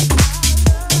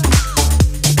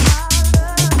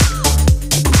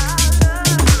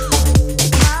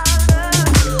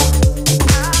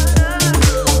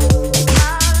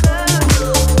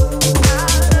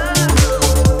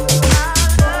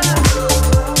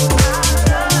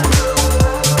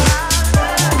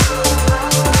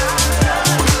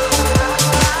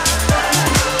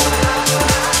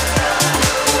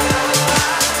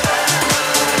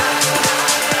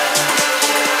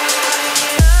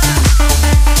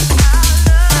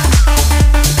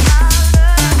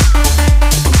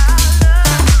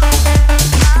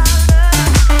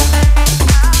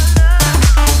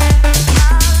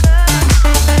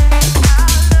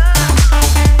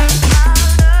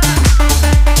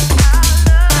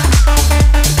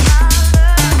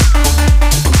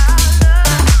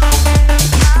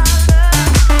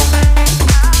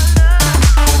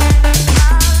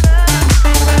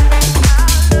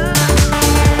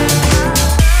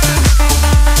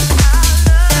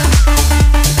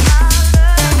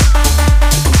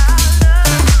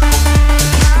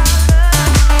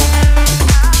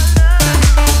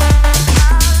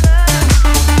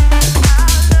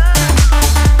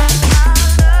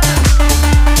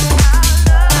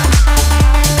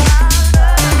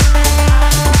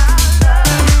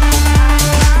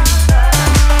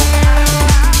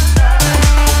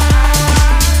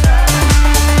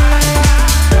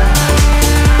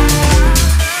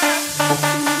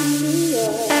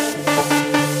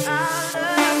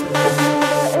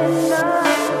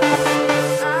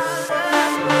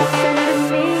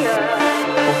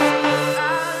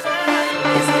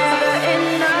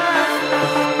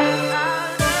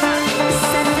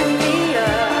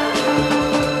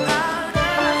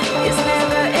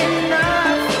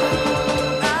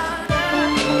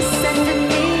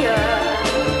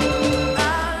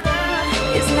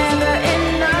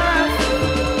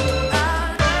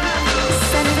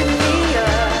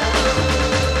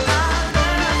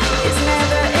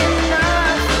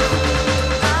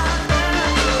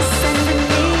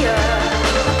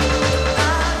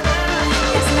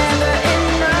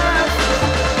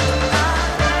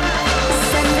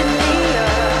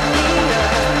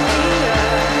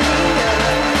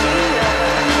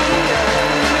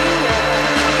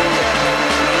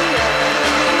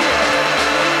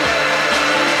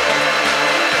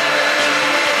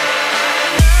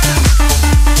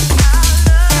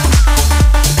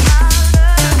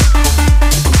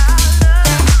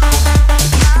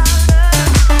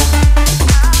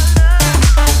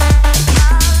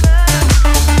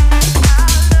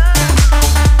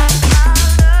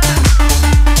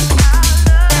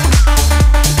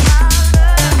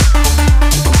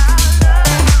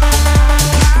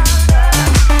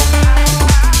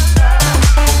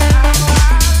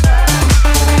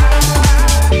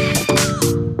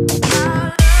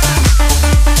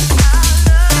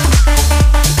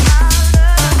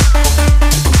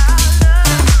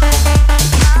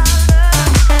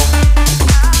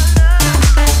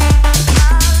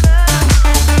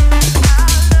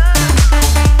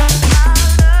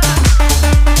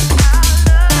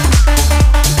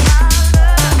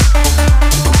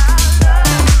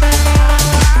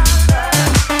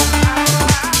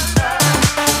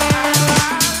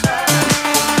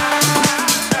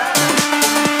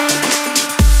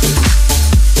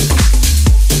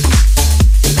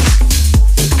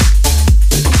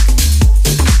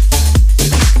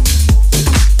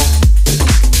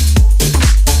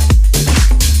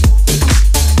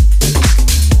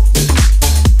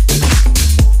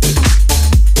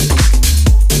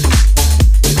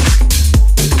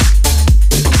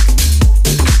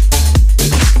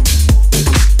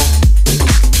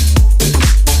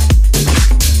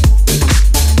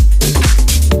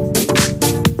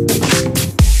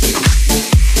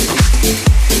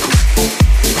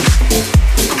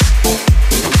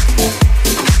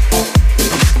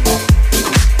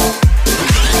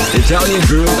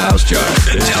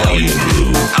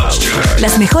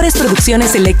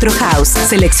 producciones Electro House,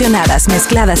 seleccionadas,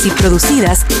 mezcladas y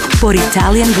producidas por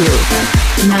Italian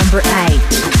Groove. Number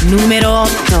 8. Número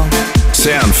 8.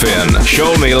 Sanfin,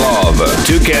 Show Me Love,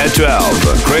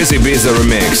 2K12, Crazy Bizarre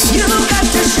Remix. You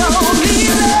got to show me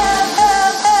love.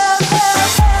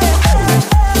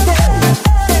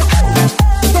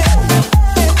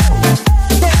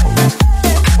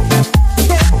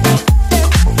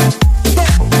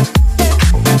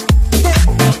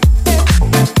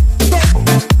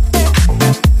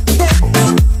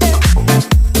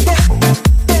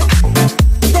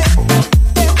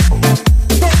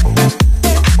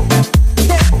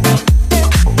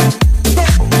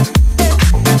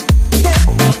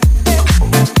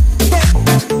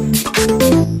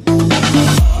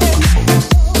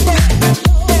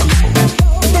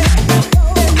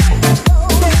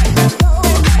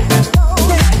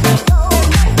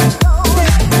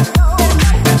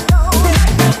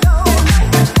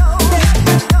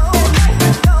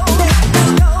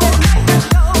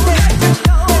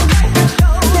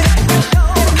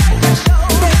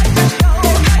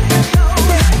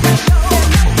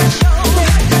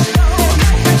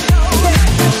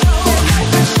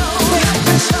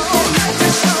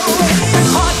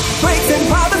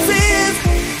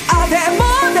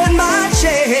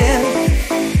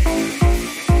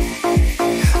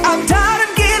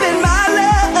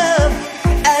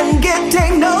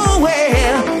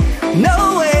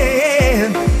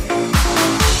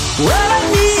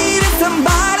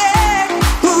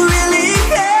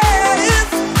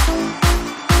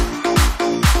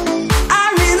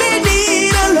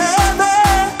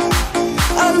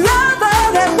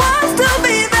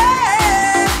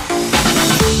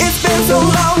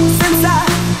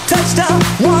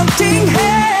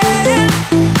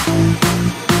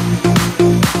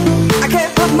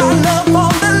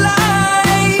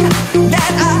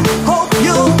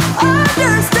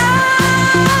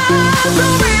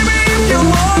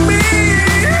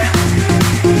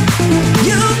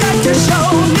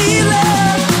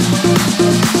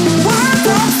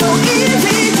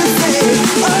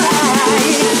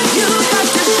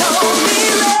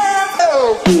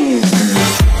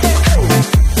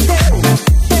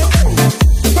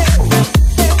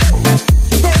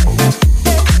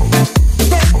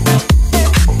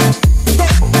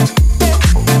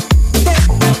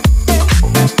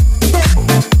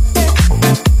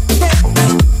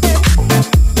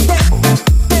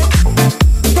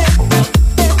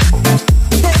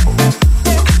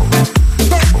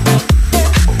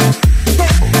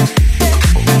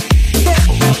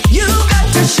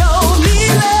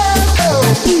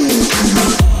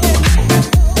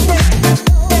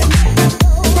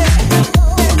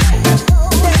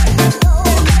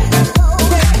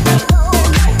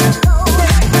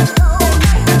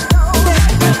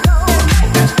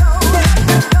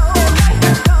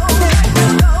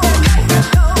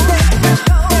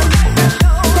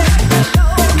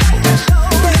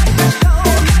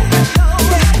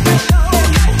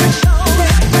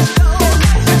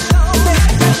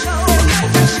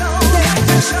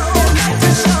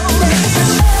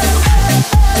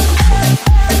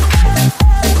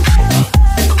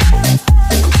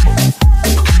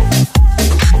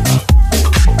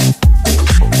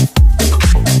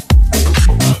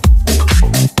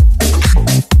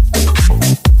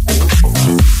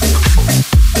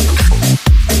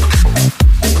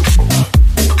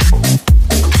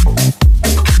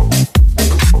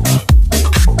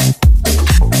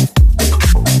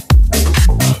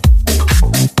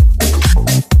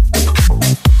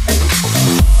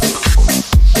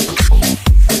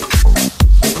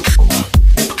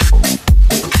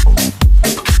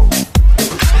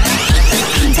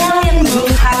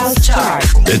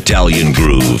 Italian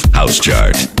Groove House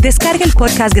Chart. Descarga el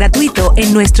podcast gratuito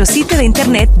en nuestro sitio de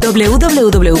internet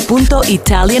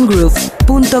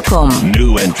www.italiangroove.com.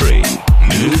 New entry.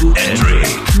 New entry.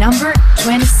 Number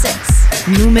 26.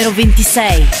 Número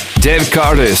 26. Dave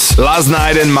Curtis, Last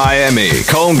Night in Miami,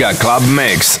 Conga Club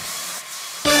Mix.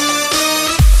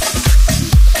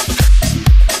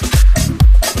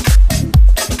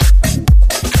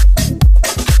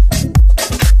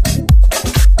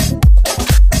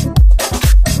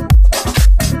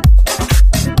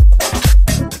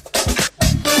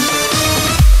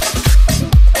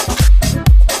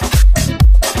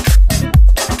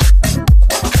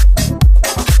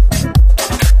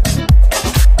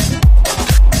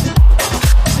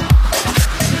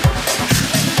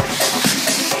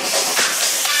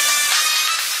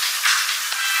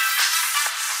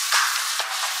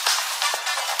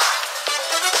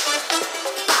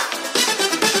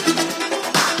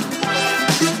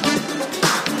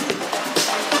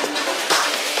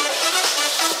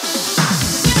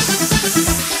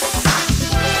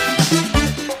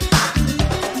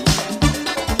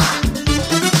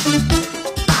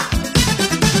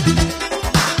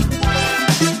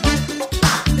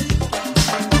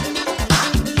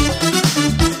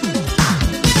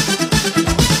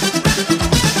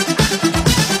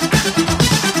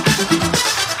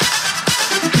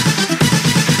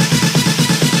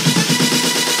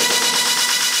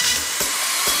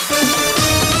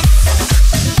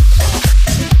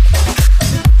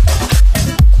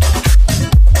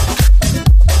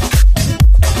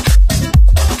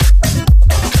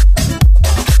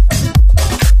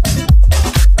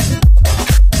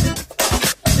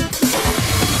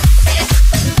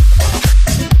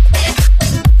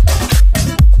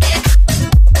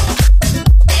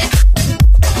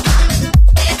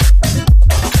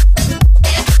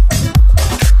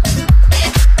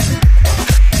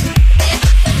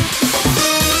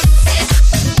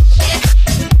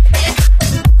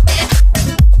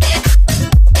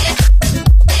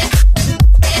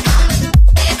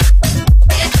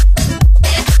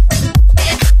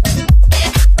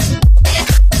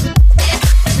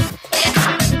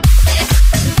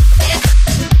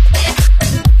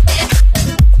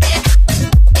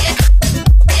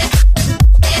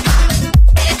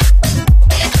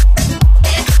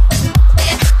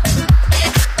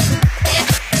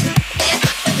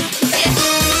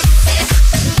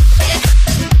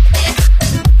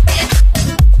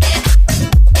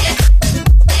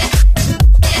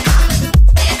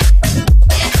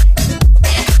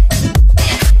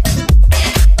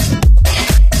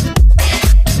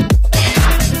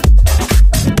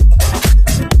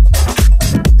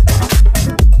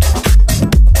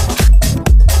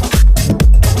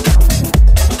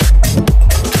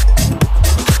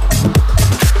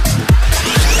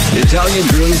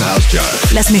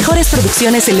 Chart. Las mejores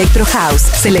producciones Electro House,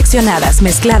 seleccionadas,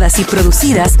 mezcladas y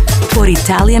producidas por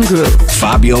Italian Groove.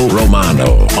 Fabio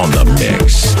Romano on the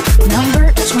mix.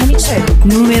 Number 22.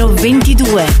 Numero 22.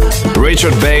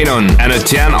 Richard Bainon and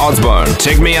Etienne Osborne,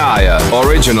 Take Me Higher,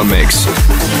 original mix.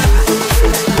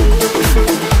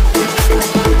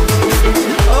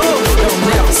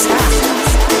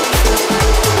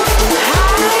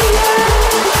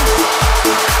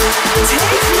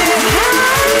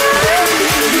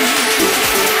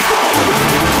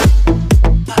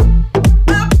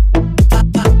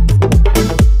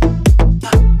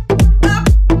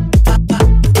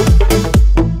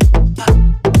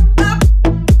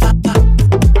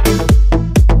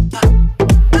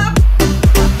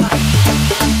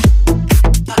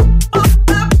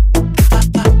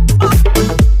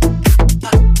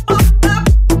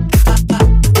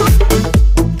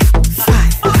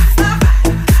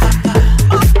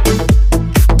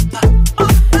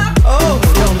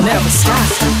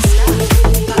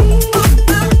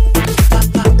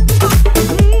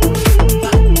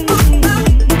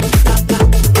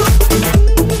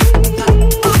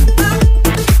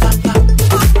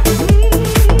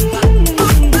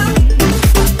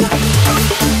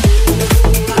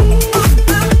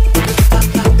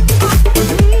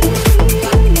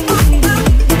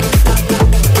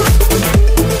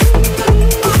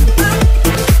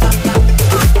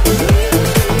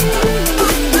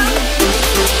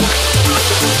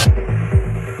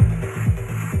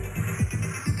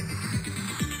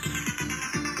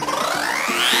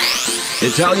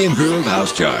 Italian Groove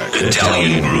House Chart.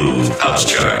 Italian Groove House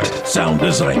Chart. Sound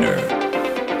designer,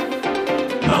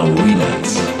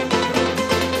 Mauinas.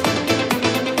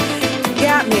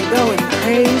 Got me going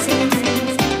crazy.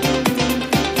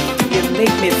 You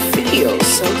make me feel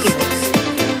so good.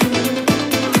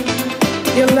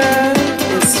 Your love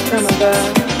is from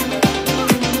above.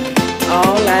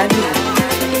 All I need.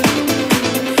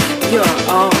 You're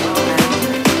all I need.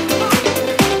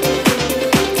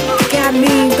 Got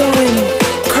me going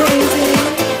crazy.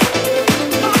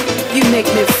 You make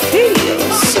me feel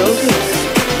so good.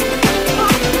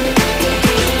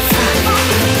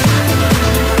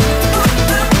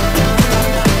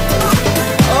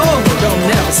 Oh, don't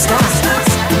never stop.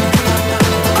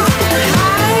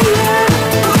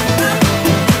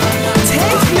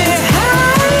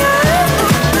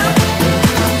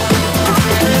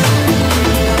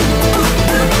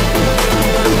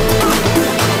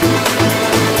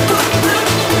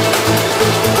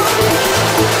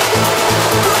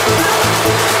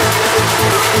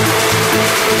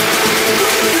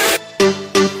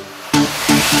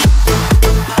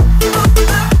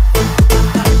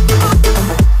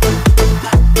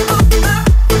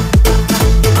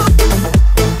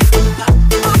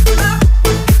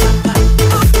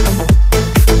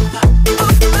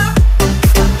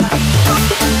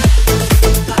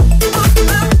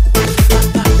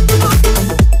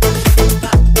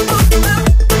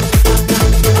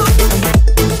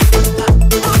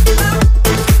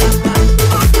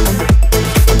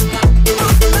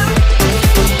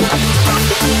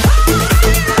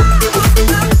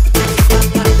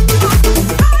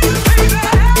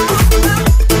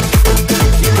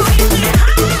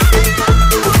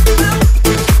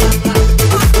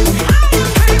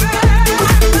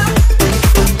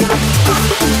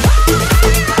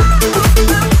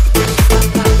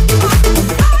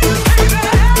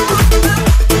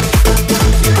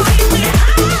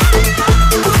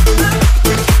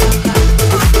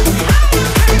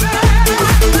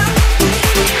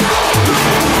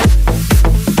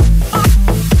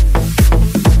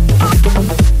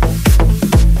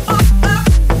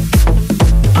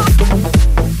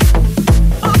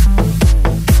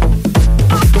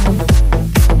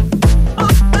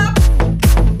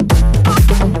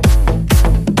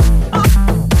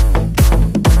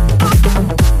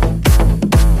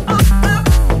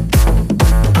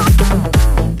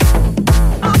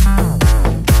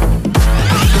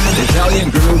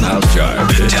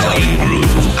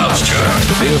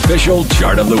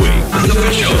 Chart of the Week. The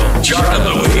official Chart of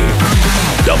the Week.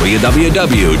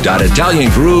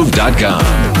 www.italiangroove.com.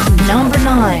 Number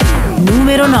 9.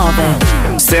 Numero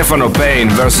 9. Stefano Payne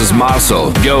vs.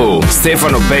 Marcel. Go.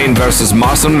 Stefano Payne vs.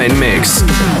 Marcel main mix.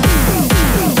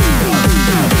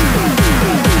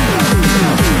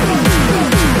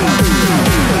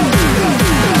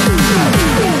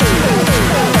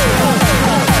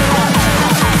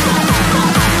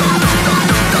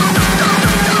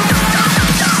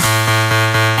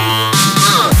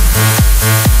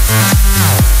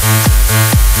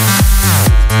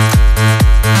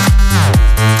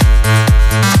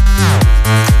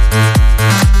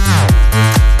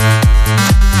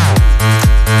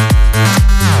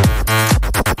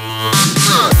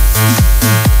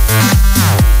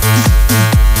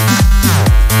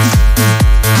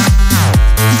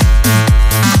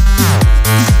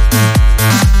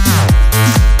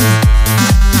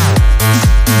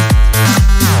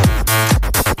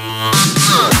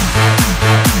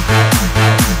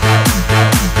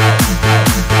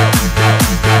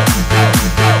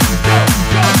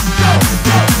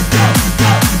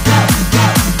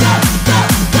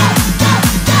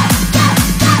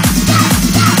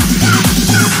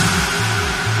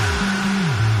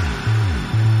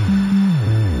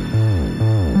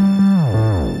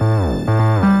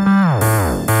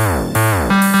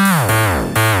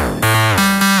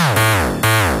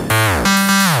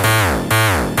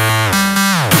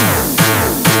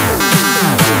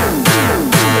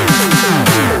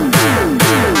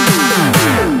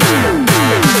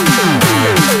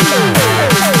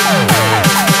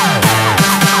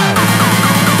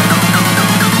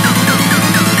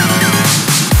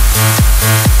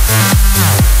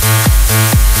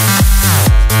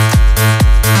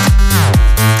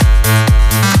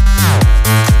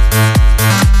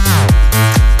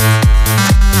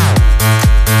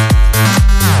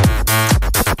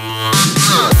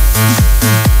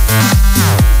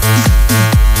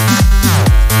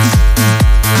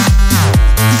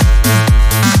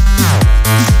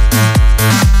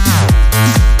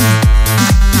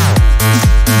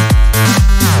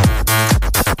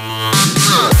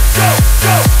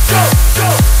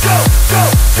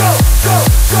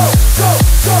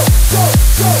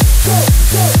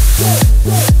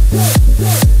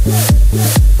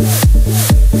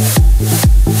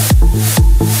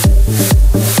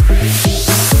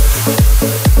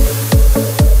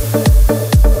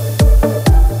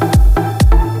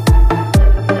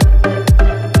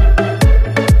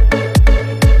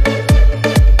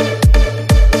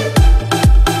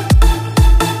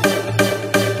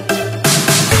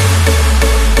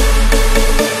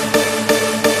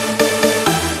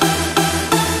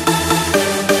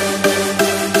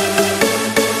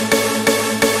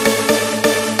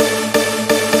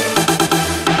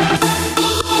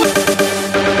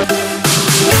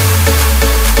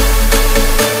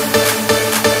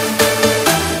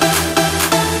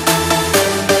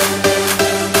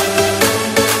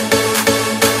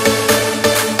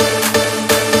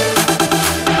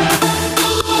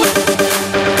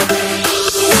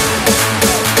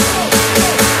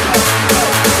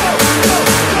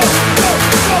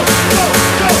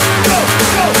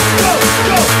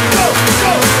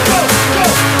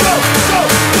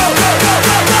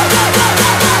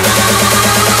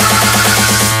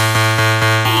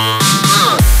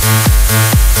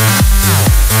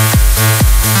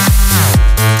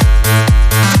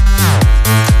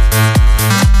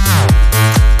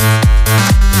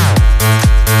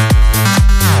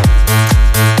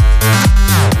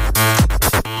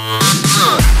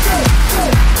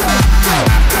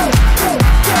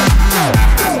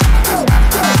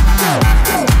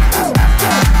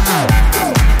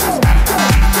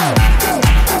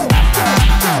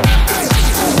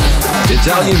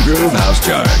 Italian Groove House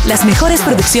Chart. Las mejores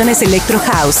producciones Electro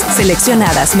House,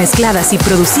 seleccionadas, mezcladas y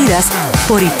producidas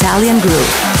por Italian Groove.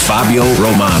 Fabio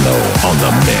Romano on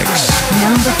the mix.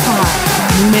 Number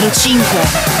 5. Numero 5.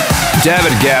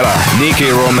 David Guetta, Nicky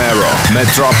Romero,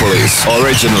 Metropolis,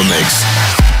 Original Mix.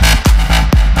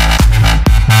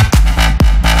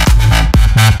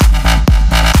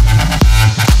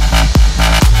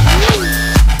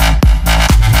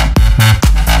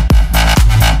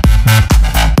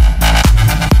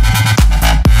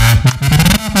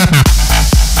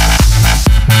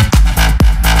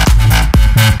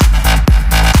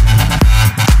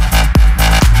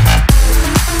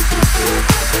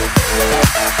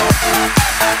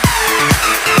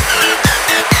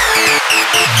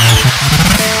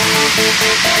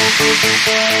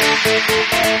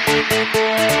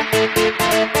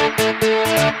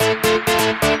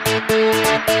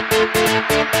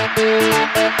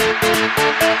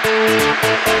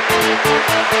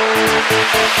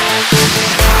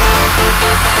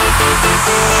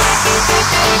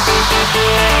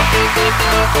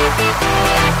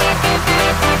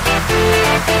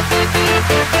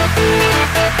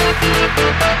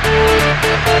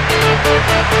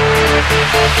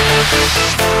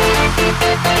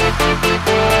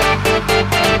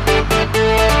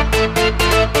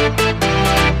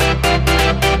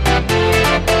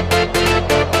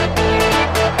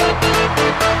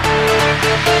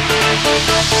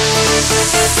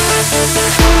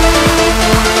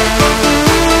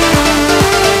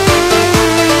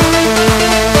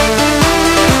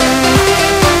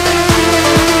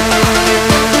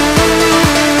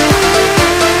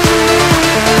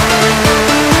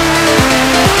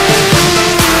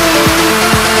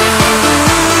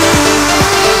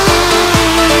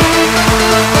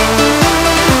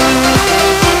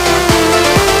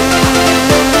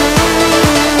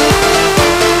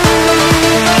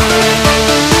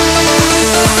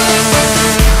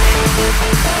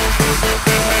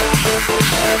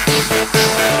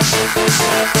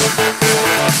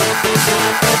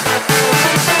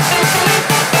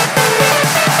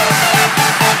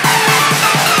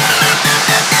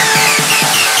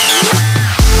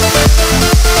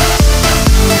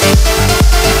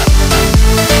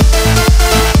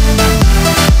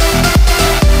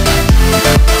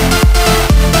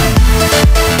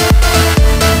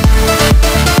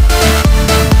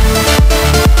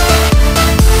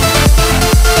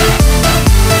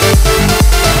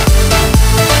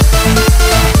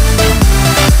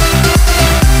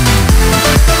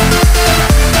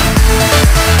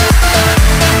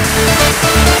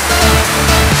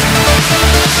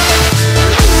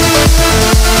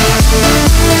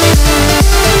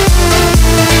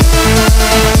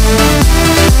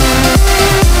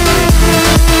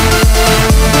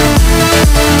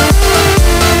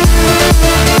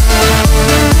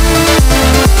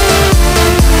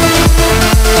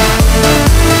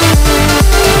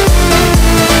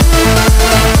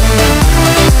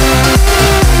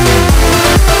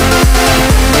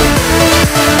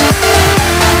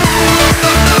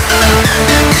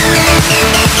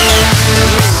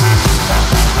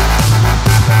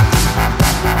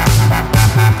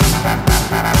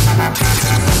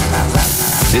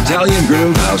 Italian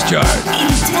Groove House Chart.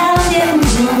 Italian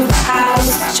Groove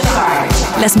House Chart.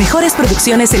 Las mejores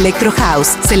producciones Electro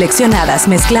House, seleccionadas,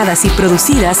 mezcladas y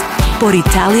producidas por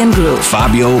Italian Groove.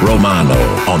 Fabio Romano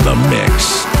on the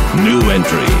mix. New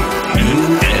entry.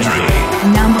 New entry.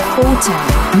 Number 14.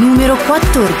 Numero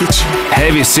 14.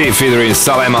 Heavy C featuring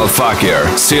Salem Al Fakir,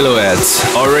 Silhouettes,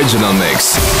 Original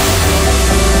Mix.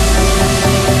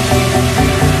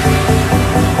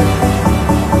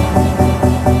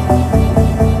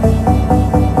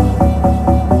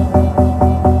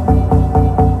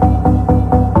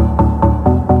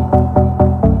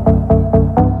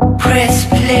 Press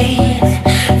play,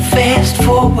 fast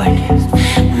forward,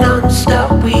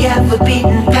 non-stop. We have a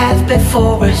beaten path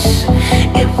before us.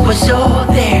 It was all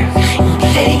there in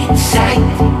plain sight.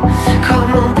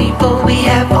 Come on, people, we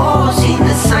have all seen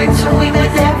the signs, so we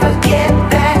would never get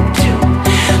back to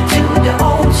the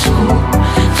old school,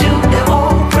 to the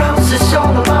old grounds. It's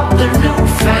all about the new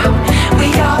found.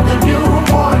 We are the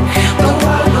newborn, the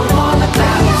world know all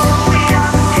about us.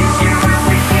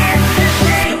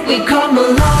 We come a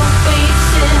long way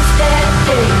since that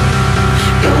day,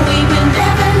 and we will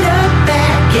never look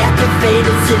back at the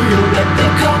faded silhouette. We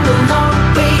come a long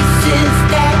way since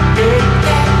that day.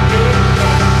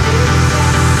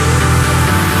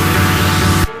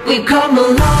 We've come a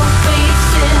long way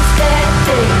since that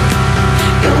day,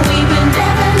 and we will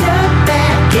never look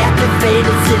back at the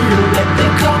faded silhouette.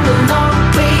 We've come a long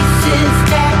way since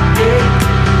that day,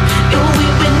 and we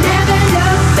will never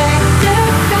look back.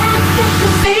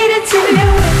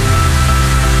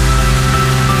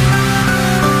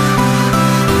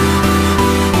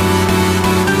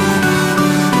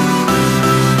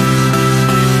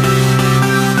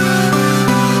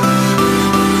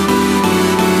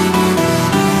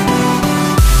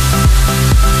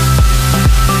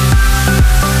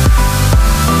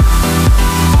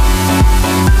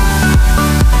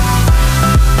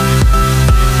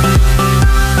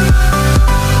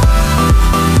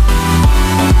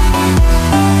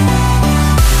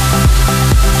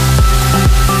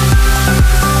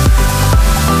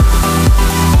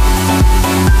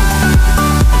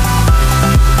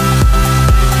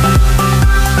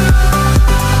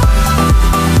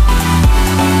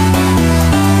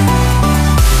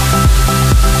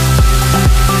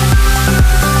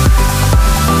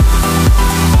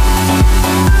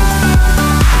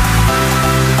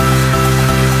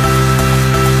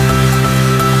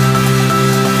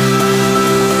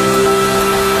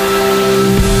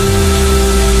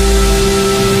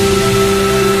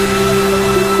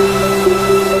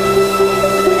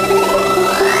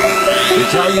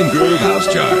 Italian Groove House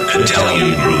Chart.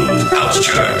 Italian Groove House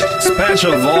Chart.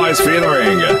 Special voice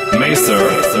featuring Mr.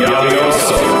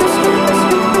 Galioso.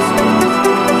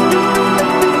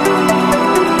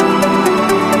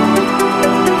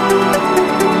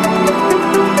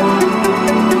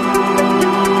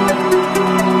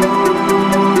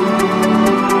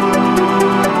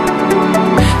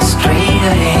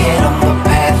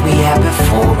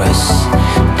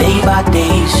 Day by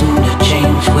day, soon the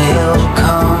change will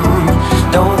come.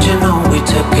 Don't you know we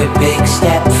took a big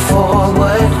step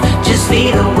forward? Just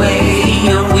lead the way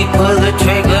and we pull the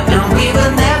trigger, and we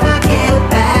will never get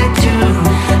back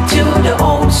to the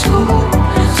old school,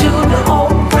 to the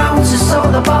old grounds. It's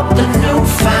all about the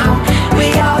newfound.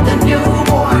 We are the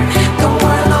newborn. The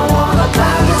world know all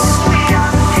about us.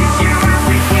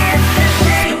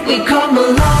 We come a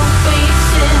long way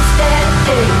since that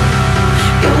day,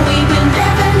 and we will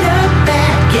never look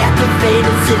back at the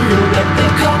faded silhouette. We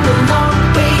come a long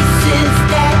way since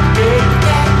that day,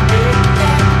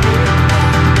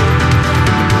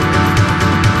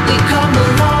 We come a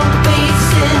long way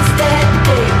since that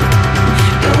day,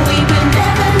 and we will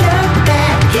never look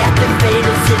back at the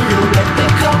faded silhouette. We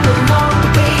come a long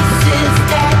way since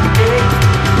that day,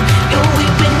 and we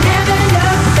will never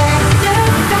look back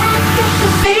at the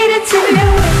faded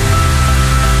silhouette.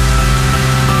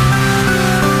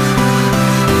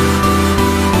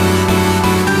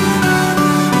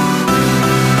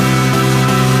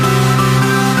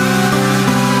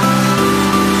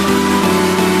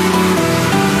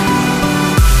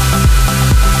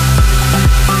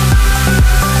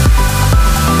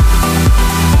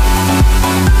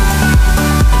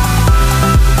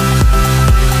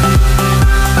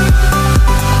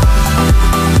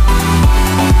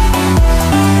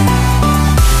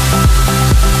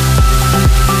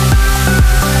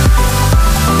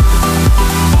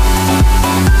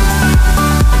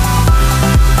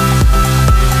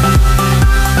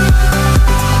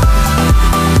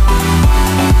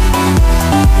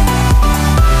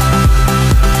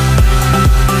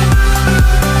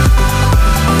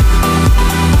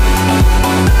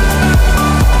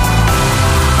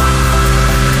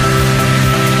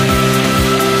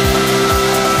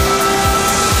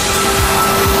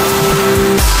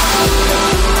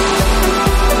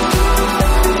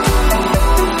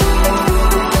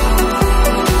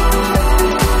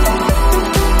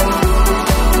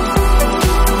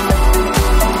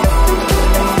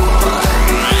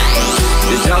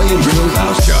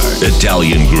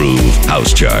 Italian Groove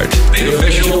House Chart. The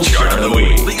official chart of the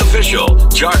week. The official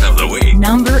chart of the week.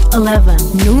 Number 11.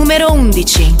 Numero 11.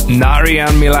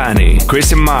 Narian Milani,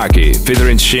 Christian Marchi,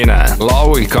 featuring Sheena. Law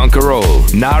will conquer all.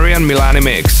 Narian Milani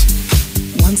mix.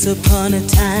 Once upon a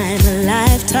time, a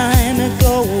lifetime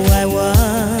ago, I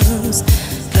was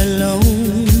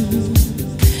alone.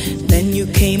 Then you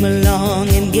came along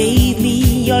and gave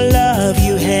me your love.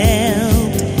 You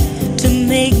helped to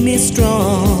make me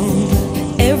strong.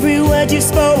 Every word you've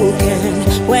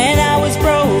spoken when I was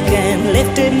broken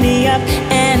lifted me up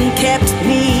and kept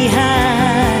me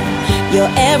high. Your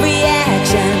every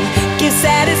action gives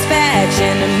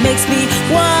satisfaction and makes me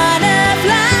wanna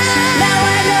fly. Now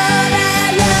I know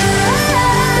that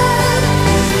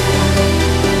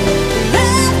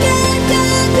love can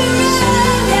conquer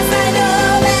all. Yes, I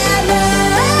know that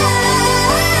love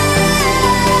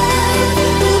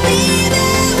will be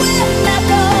there when I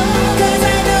fall. 'Cause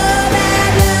I know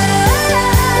love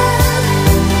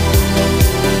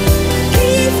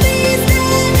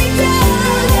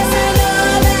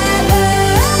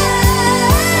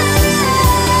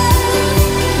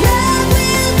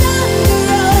will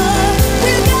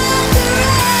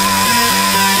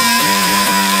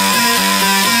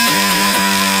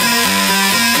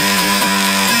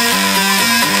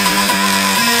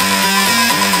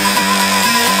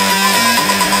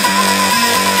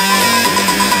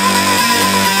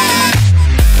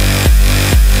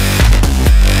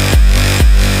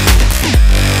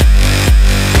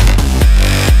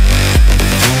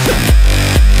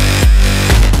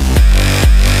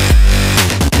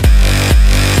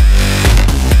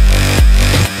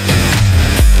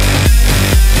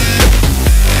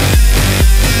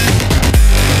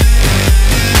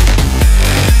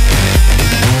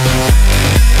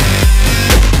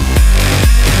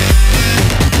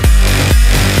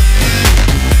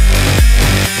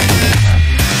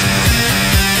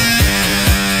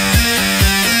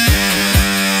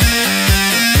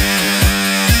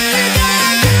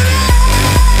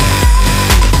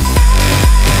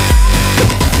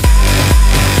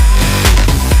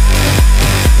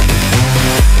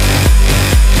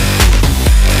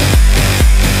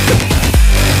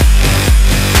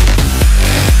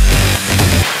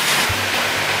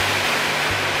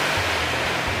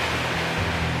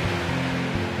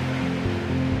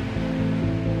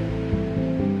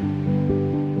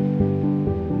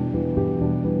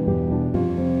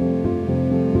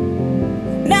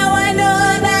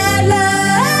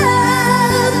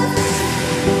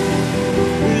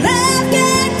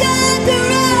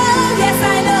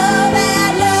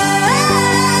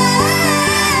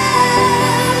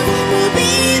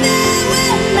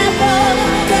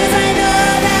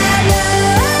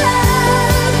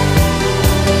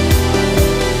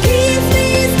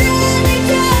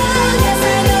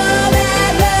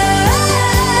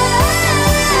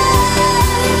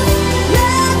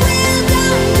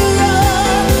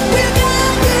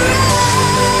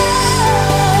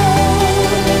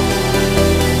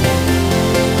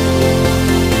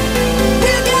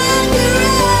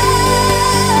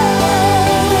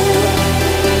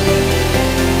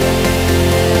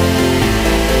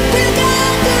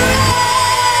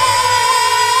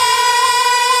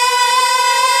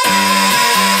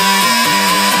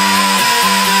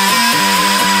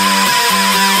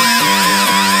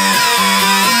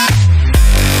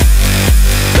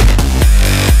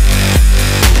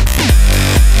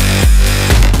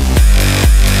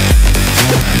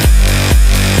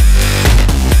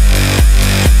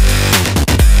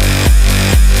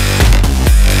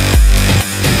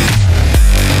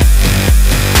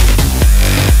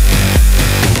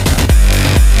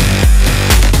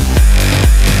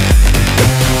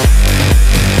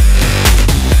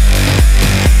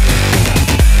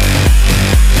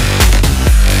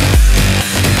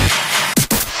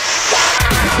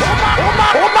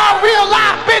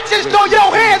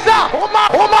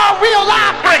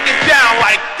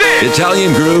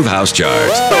Italian Groove House Chart.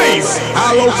 Bass,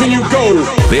 how low can you go?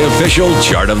 The official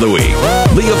chart of the week.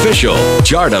 The official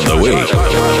chart of the week.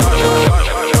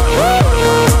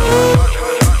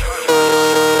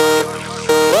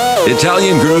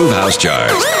 Italian Groove House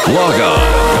Chart. Log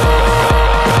on.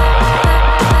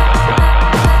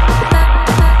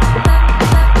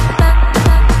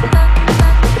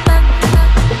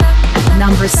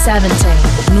 Number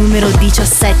 17, numero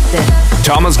 17.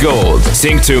 Thomas Gold,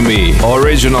 Sing to Me,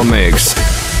 original mix.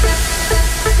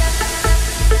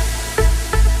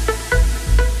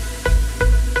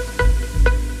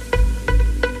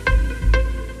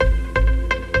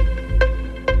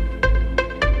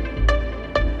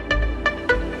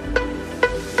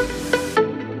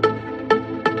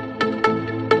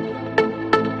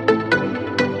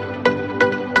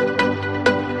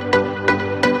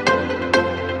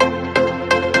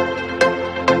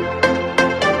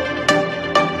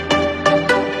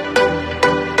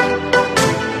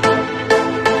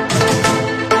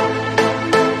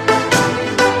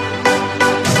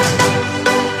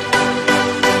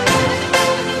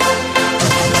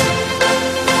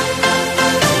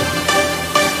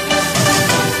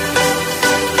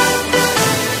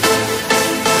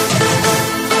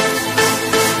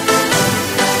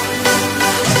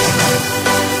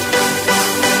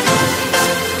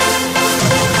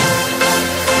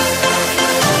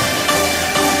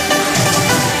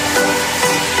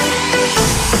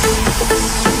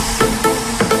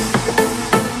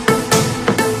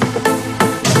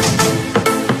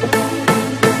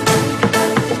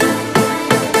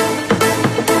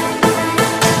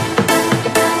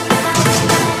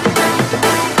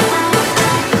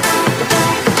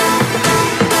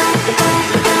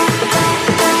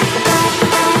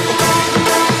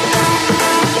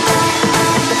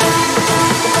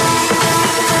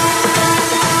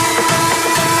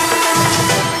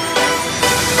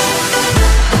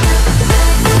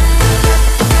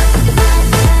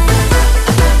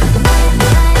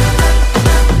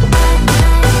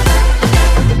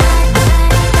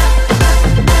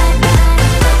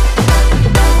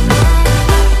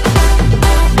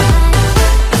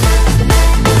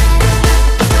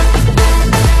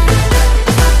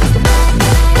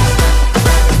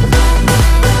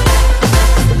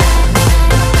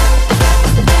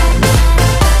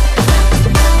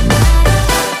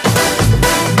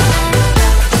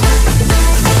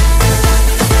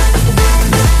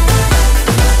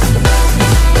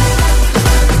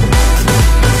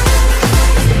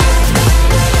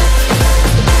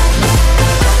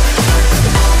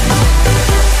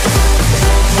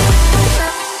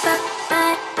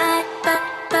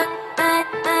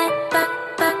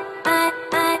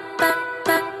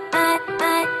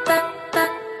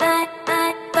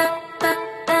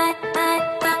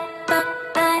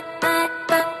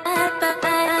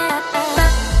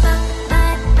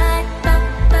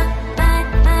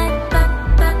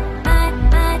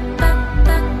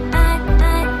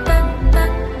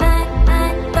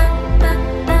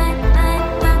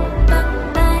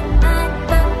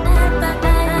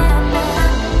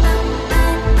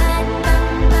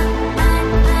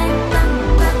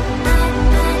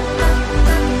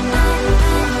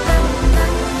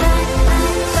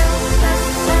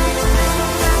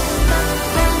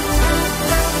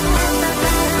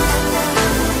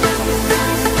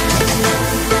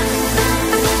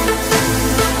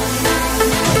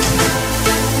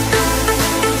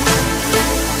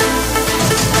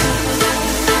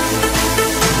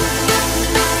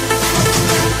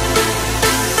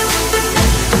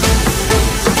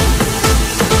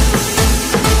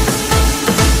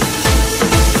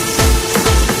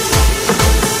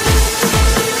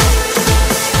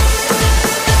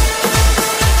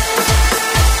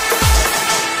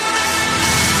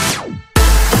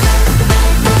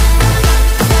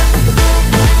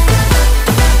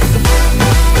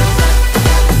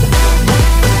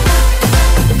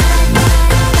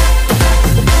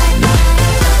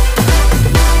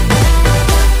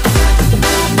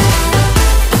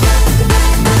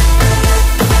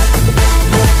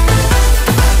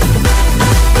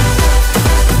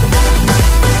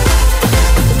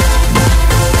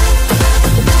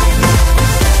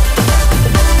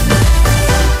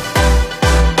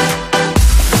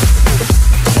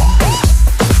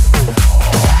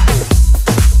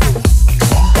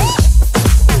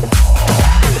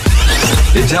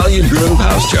 Italian Groove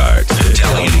House Chart.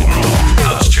 Italian Groove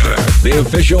House Chart. The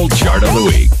official chart of the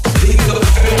week. The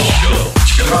official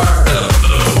chart of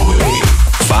the week.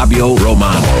 Fabio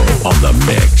Romano on the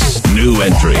mix. New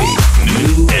entry.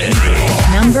 New entry.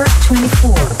 Number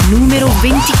 24. Numero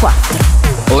 24.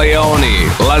 Leone,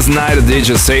 Last Night a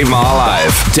DJ Saved My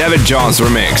Life, David Jones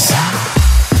remix.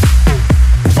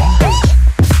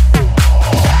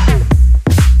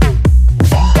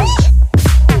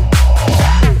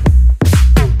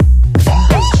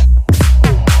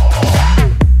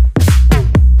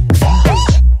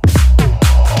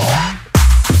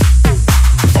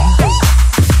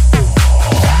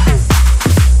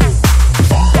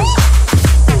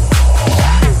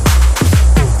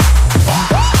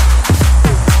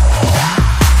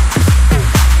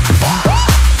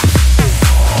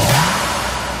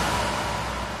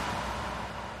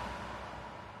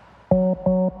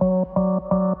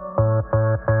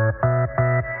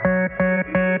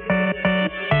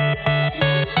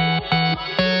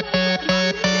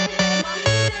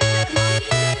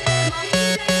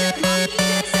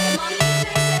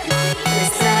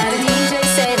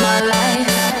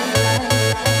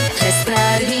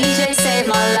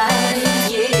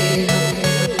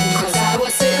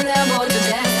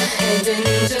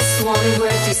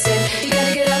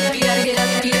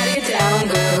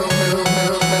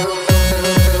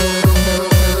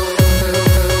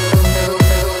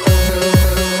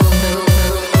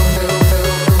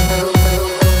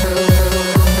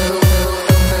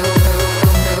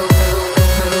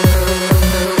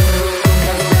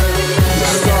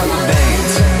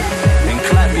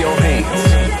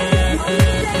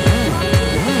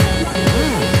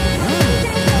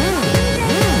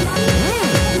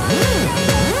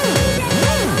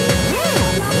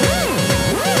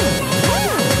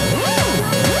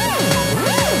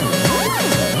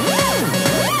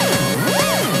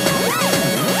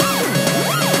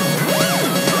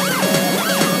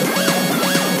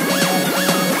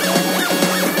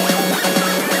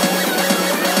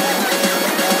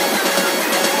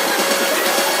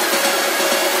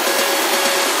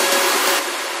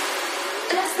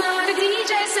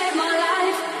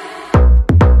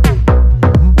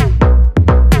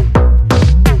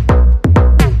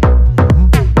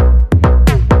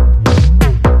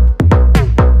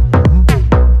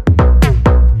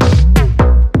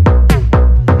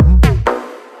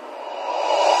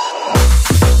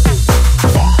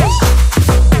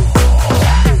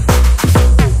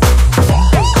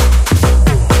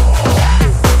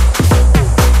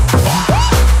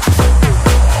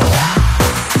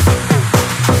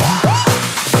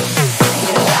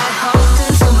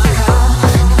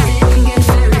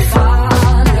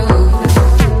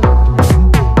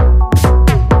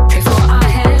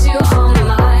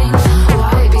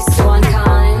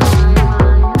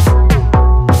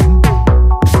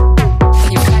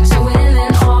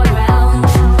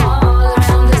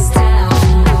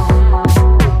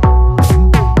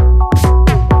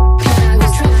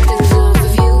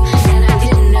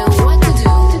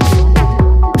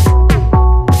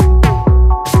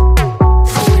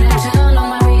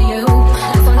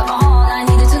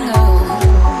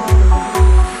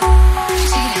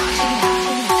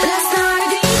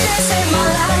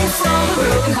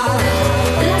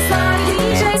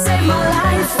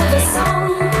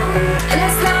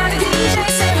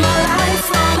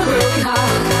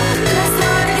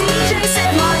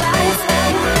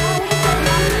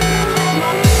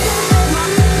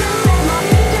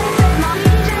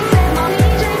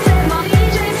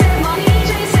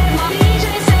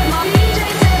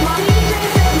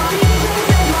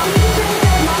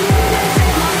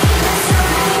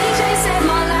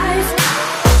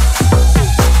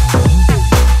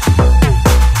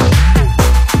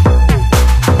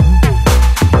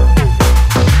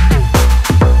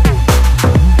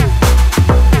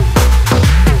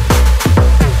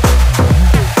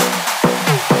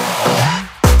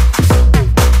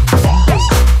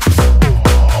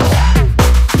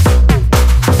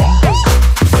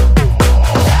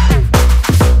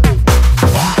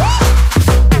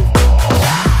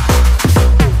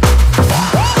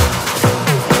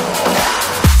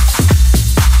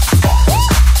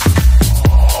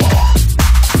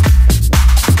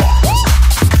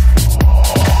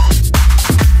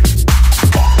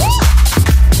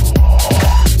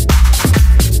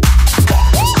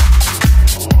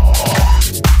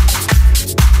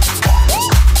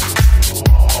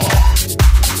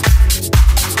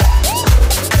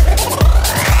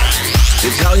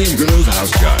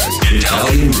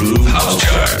 Italian Groove House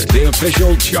Chart, the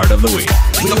official chart of the week.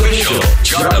 The official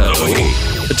chart of the week.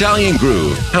 Italian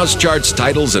Groove House Charts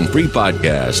titles and free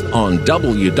podcast on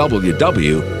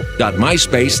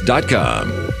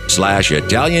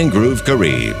www.myspace.com/Italian Groove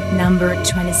Carib. Number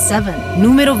 27.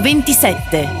 Numero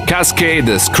 27. Cascade,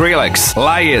 Skrillex,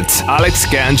 Lie It, Alex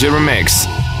Ganji remix.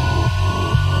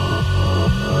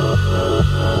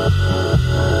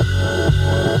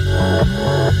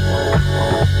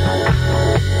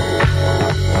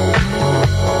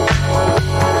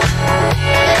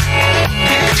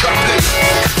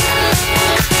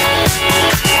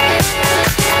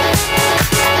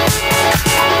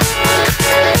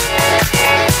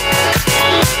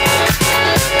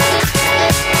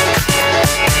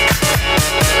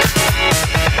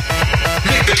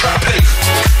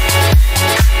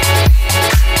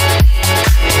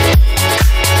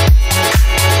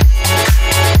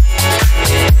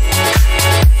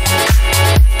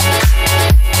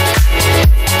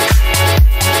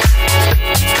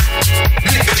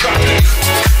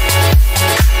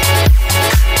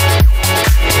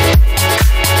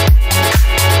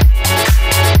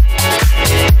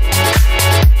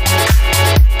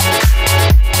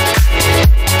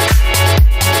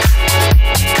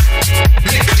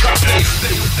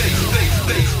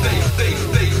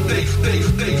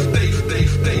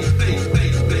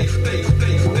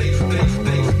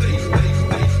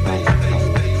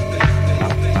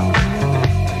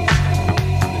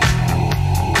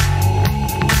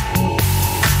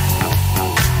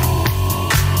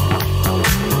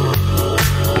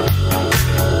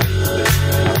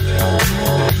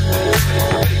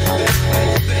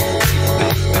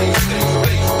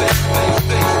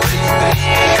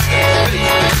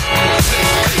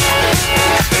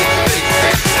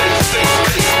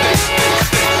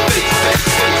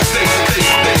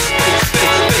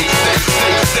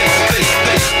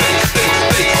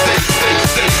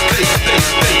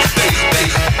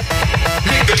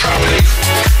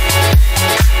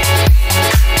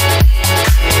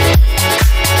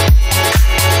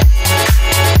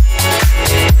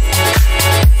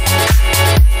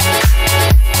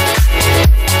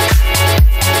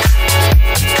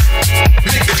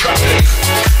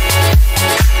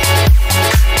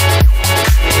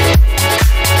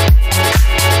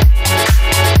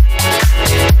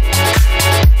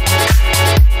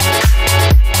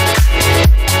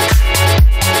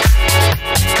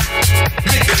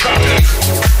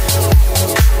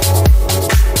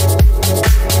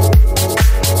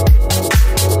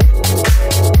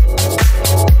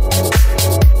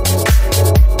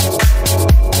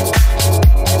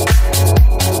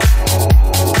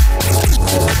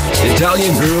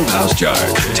 Italian Groove House Chart.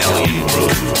 Italian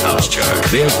Groove House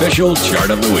Chart. The official chart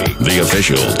of the week. The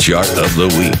official chart of the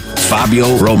week.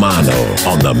 Fabio Romano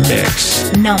on the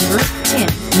mix. Number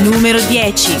 10. Numero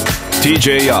 10.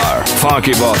 TJR,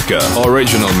 Funky Vodka,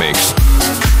 Original Mix.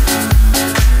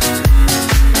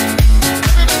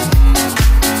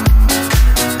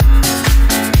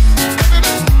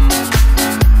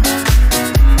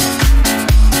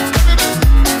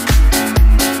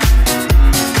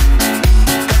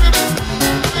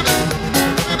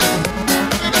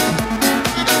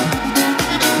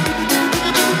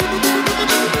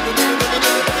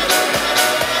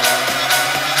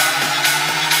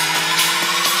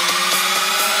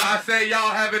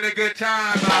 Y'all having a good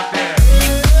time out there.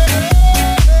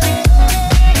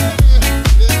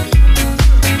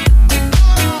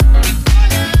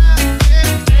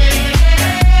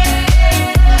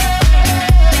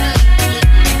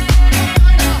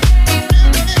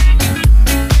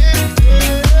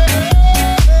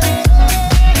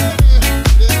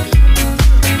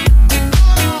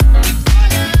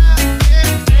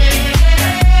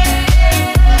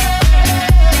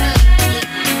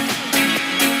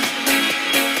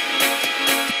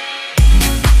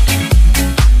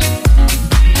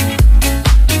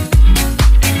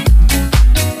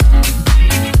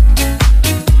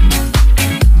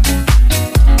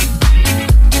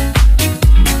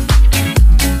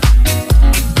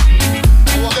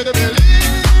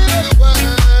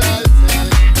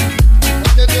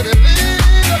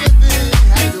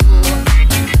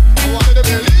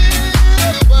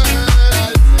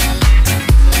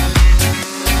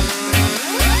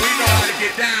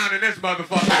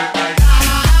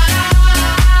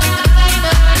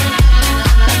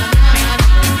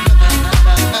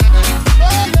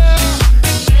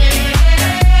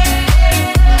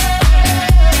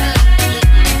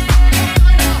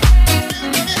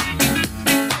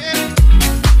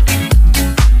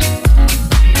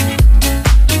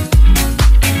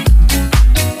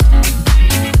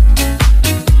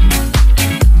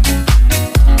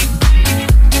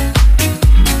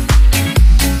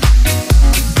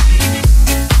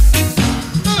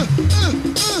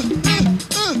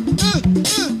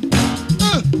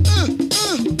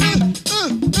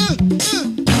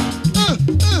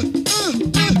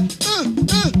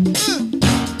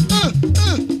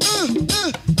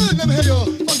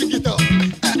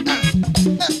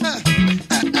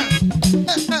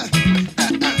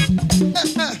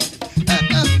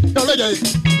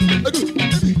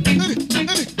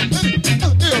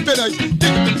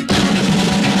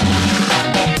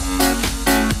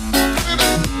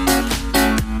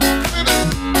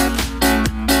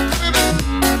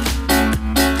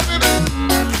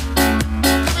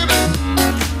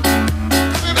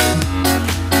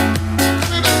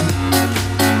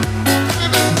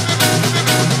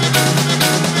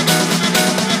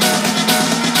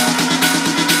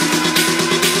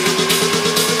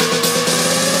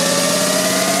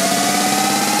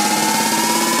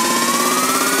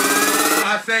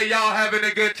 Y'all having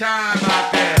a good time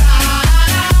out there.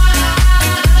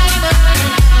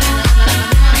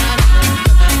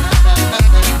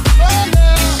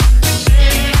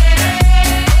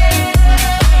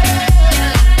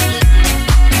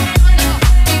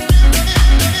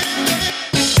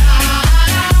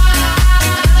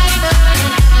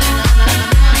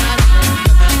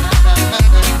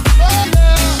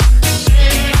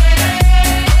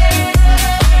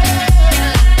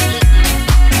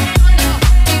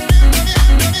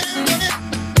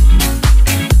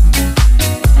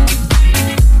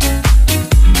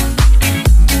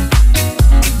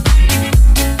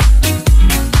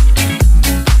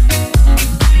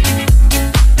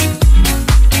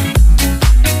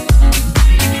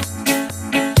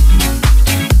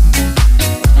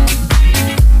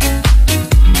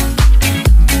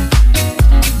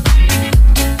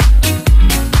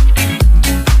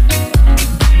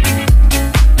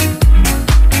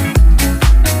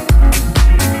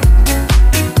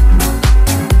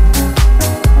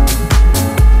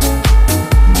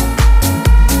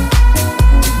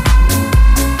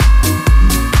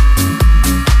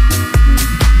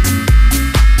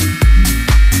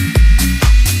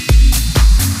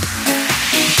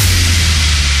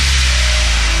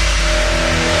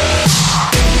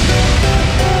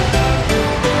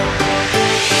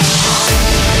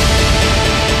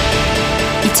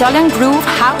 Italian Groove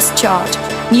House Chart.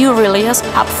 New release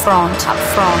Up Front.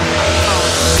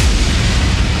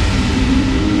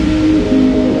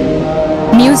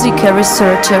 Music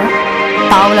researcher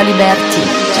Paola Liberti.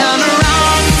 Turn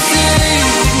around and say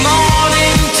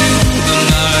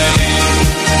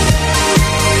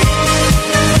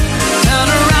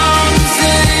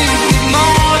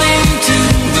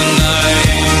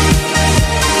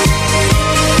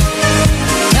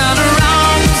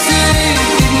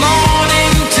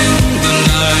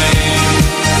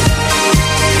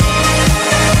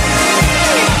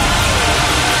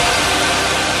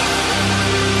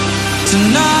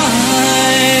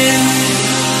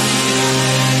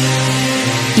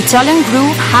Italian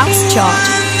Groove House Chart.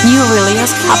 New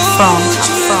release up front.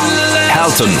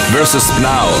 Helton versus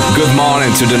Now. Good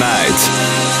morning to the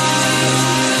night.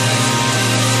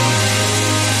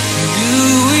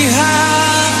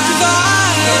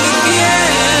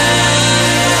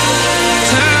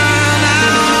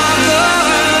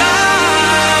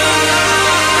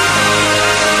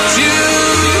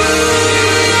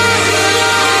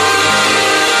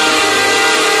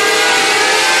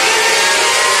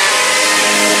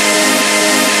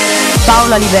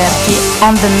 Paola Liberti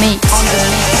on the mix.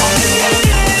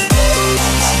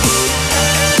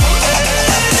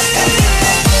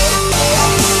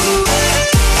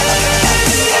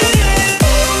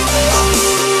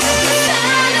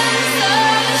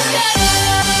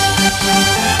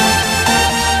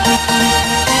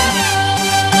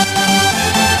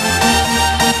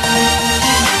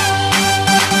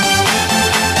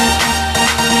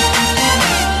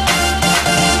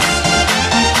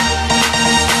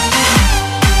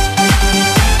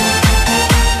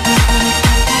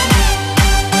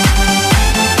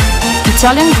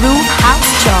 Italian Groove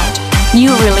House Chart. New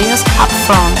release up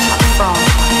front.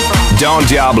 Don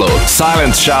Diablo,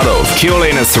 Silent Shadow,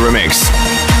 Q-Linus remix.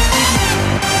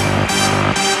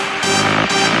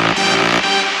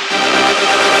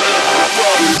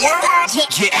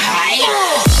 Get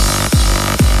higher.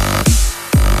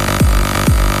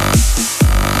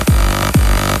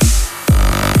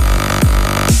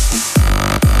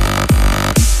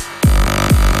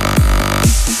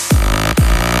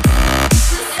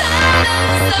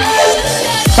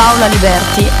 Paola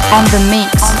Liberti on the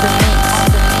mix.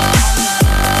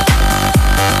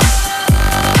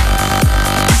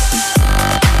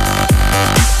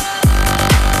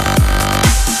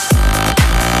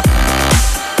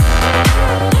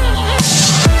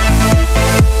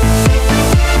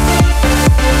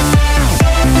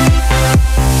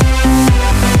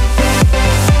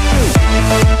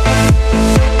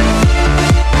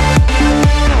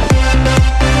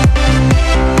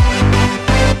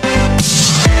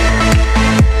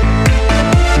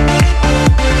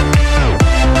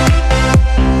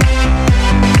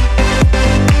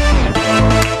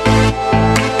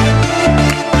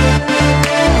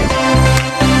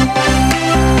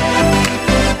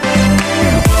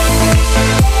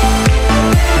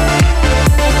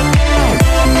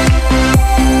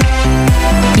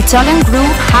 Italian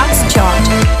Groove House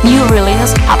Chart. New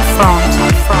release up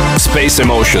front. Space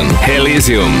Emotion,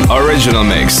 Elysium, original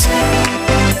mix.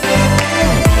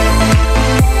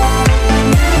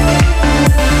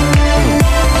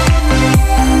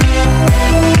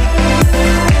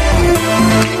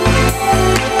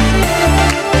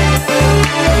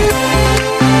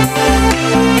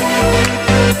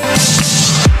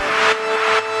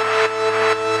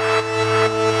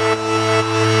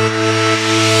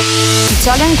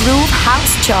 Italian Groove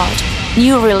House Chart.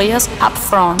 New release up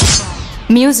front.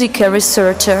 Music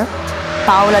researcher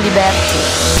Paola Liberti.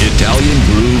 Italian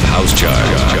Groove House Chart.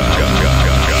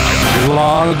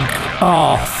 Log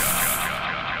off.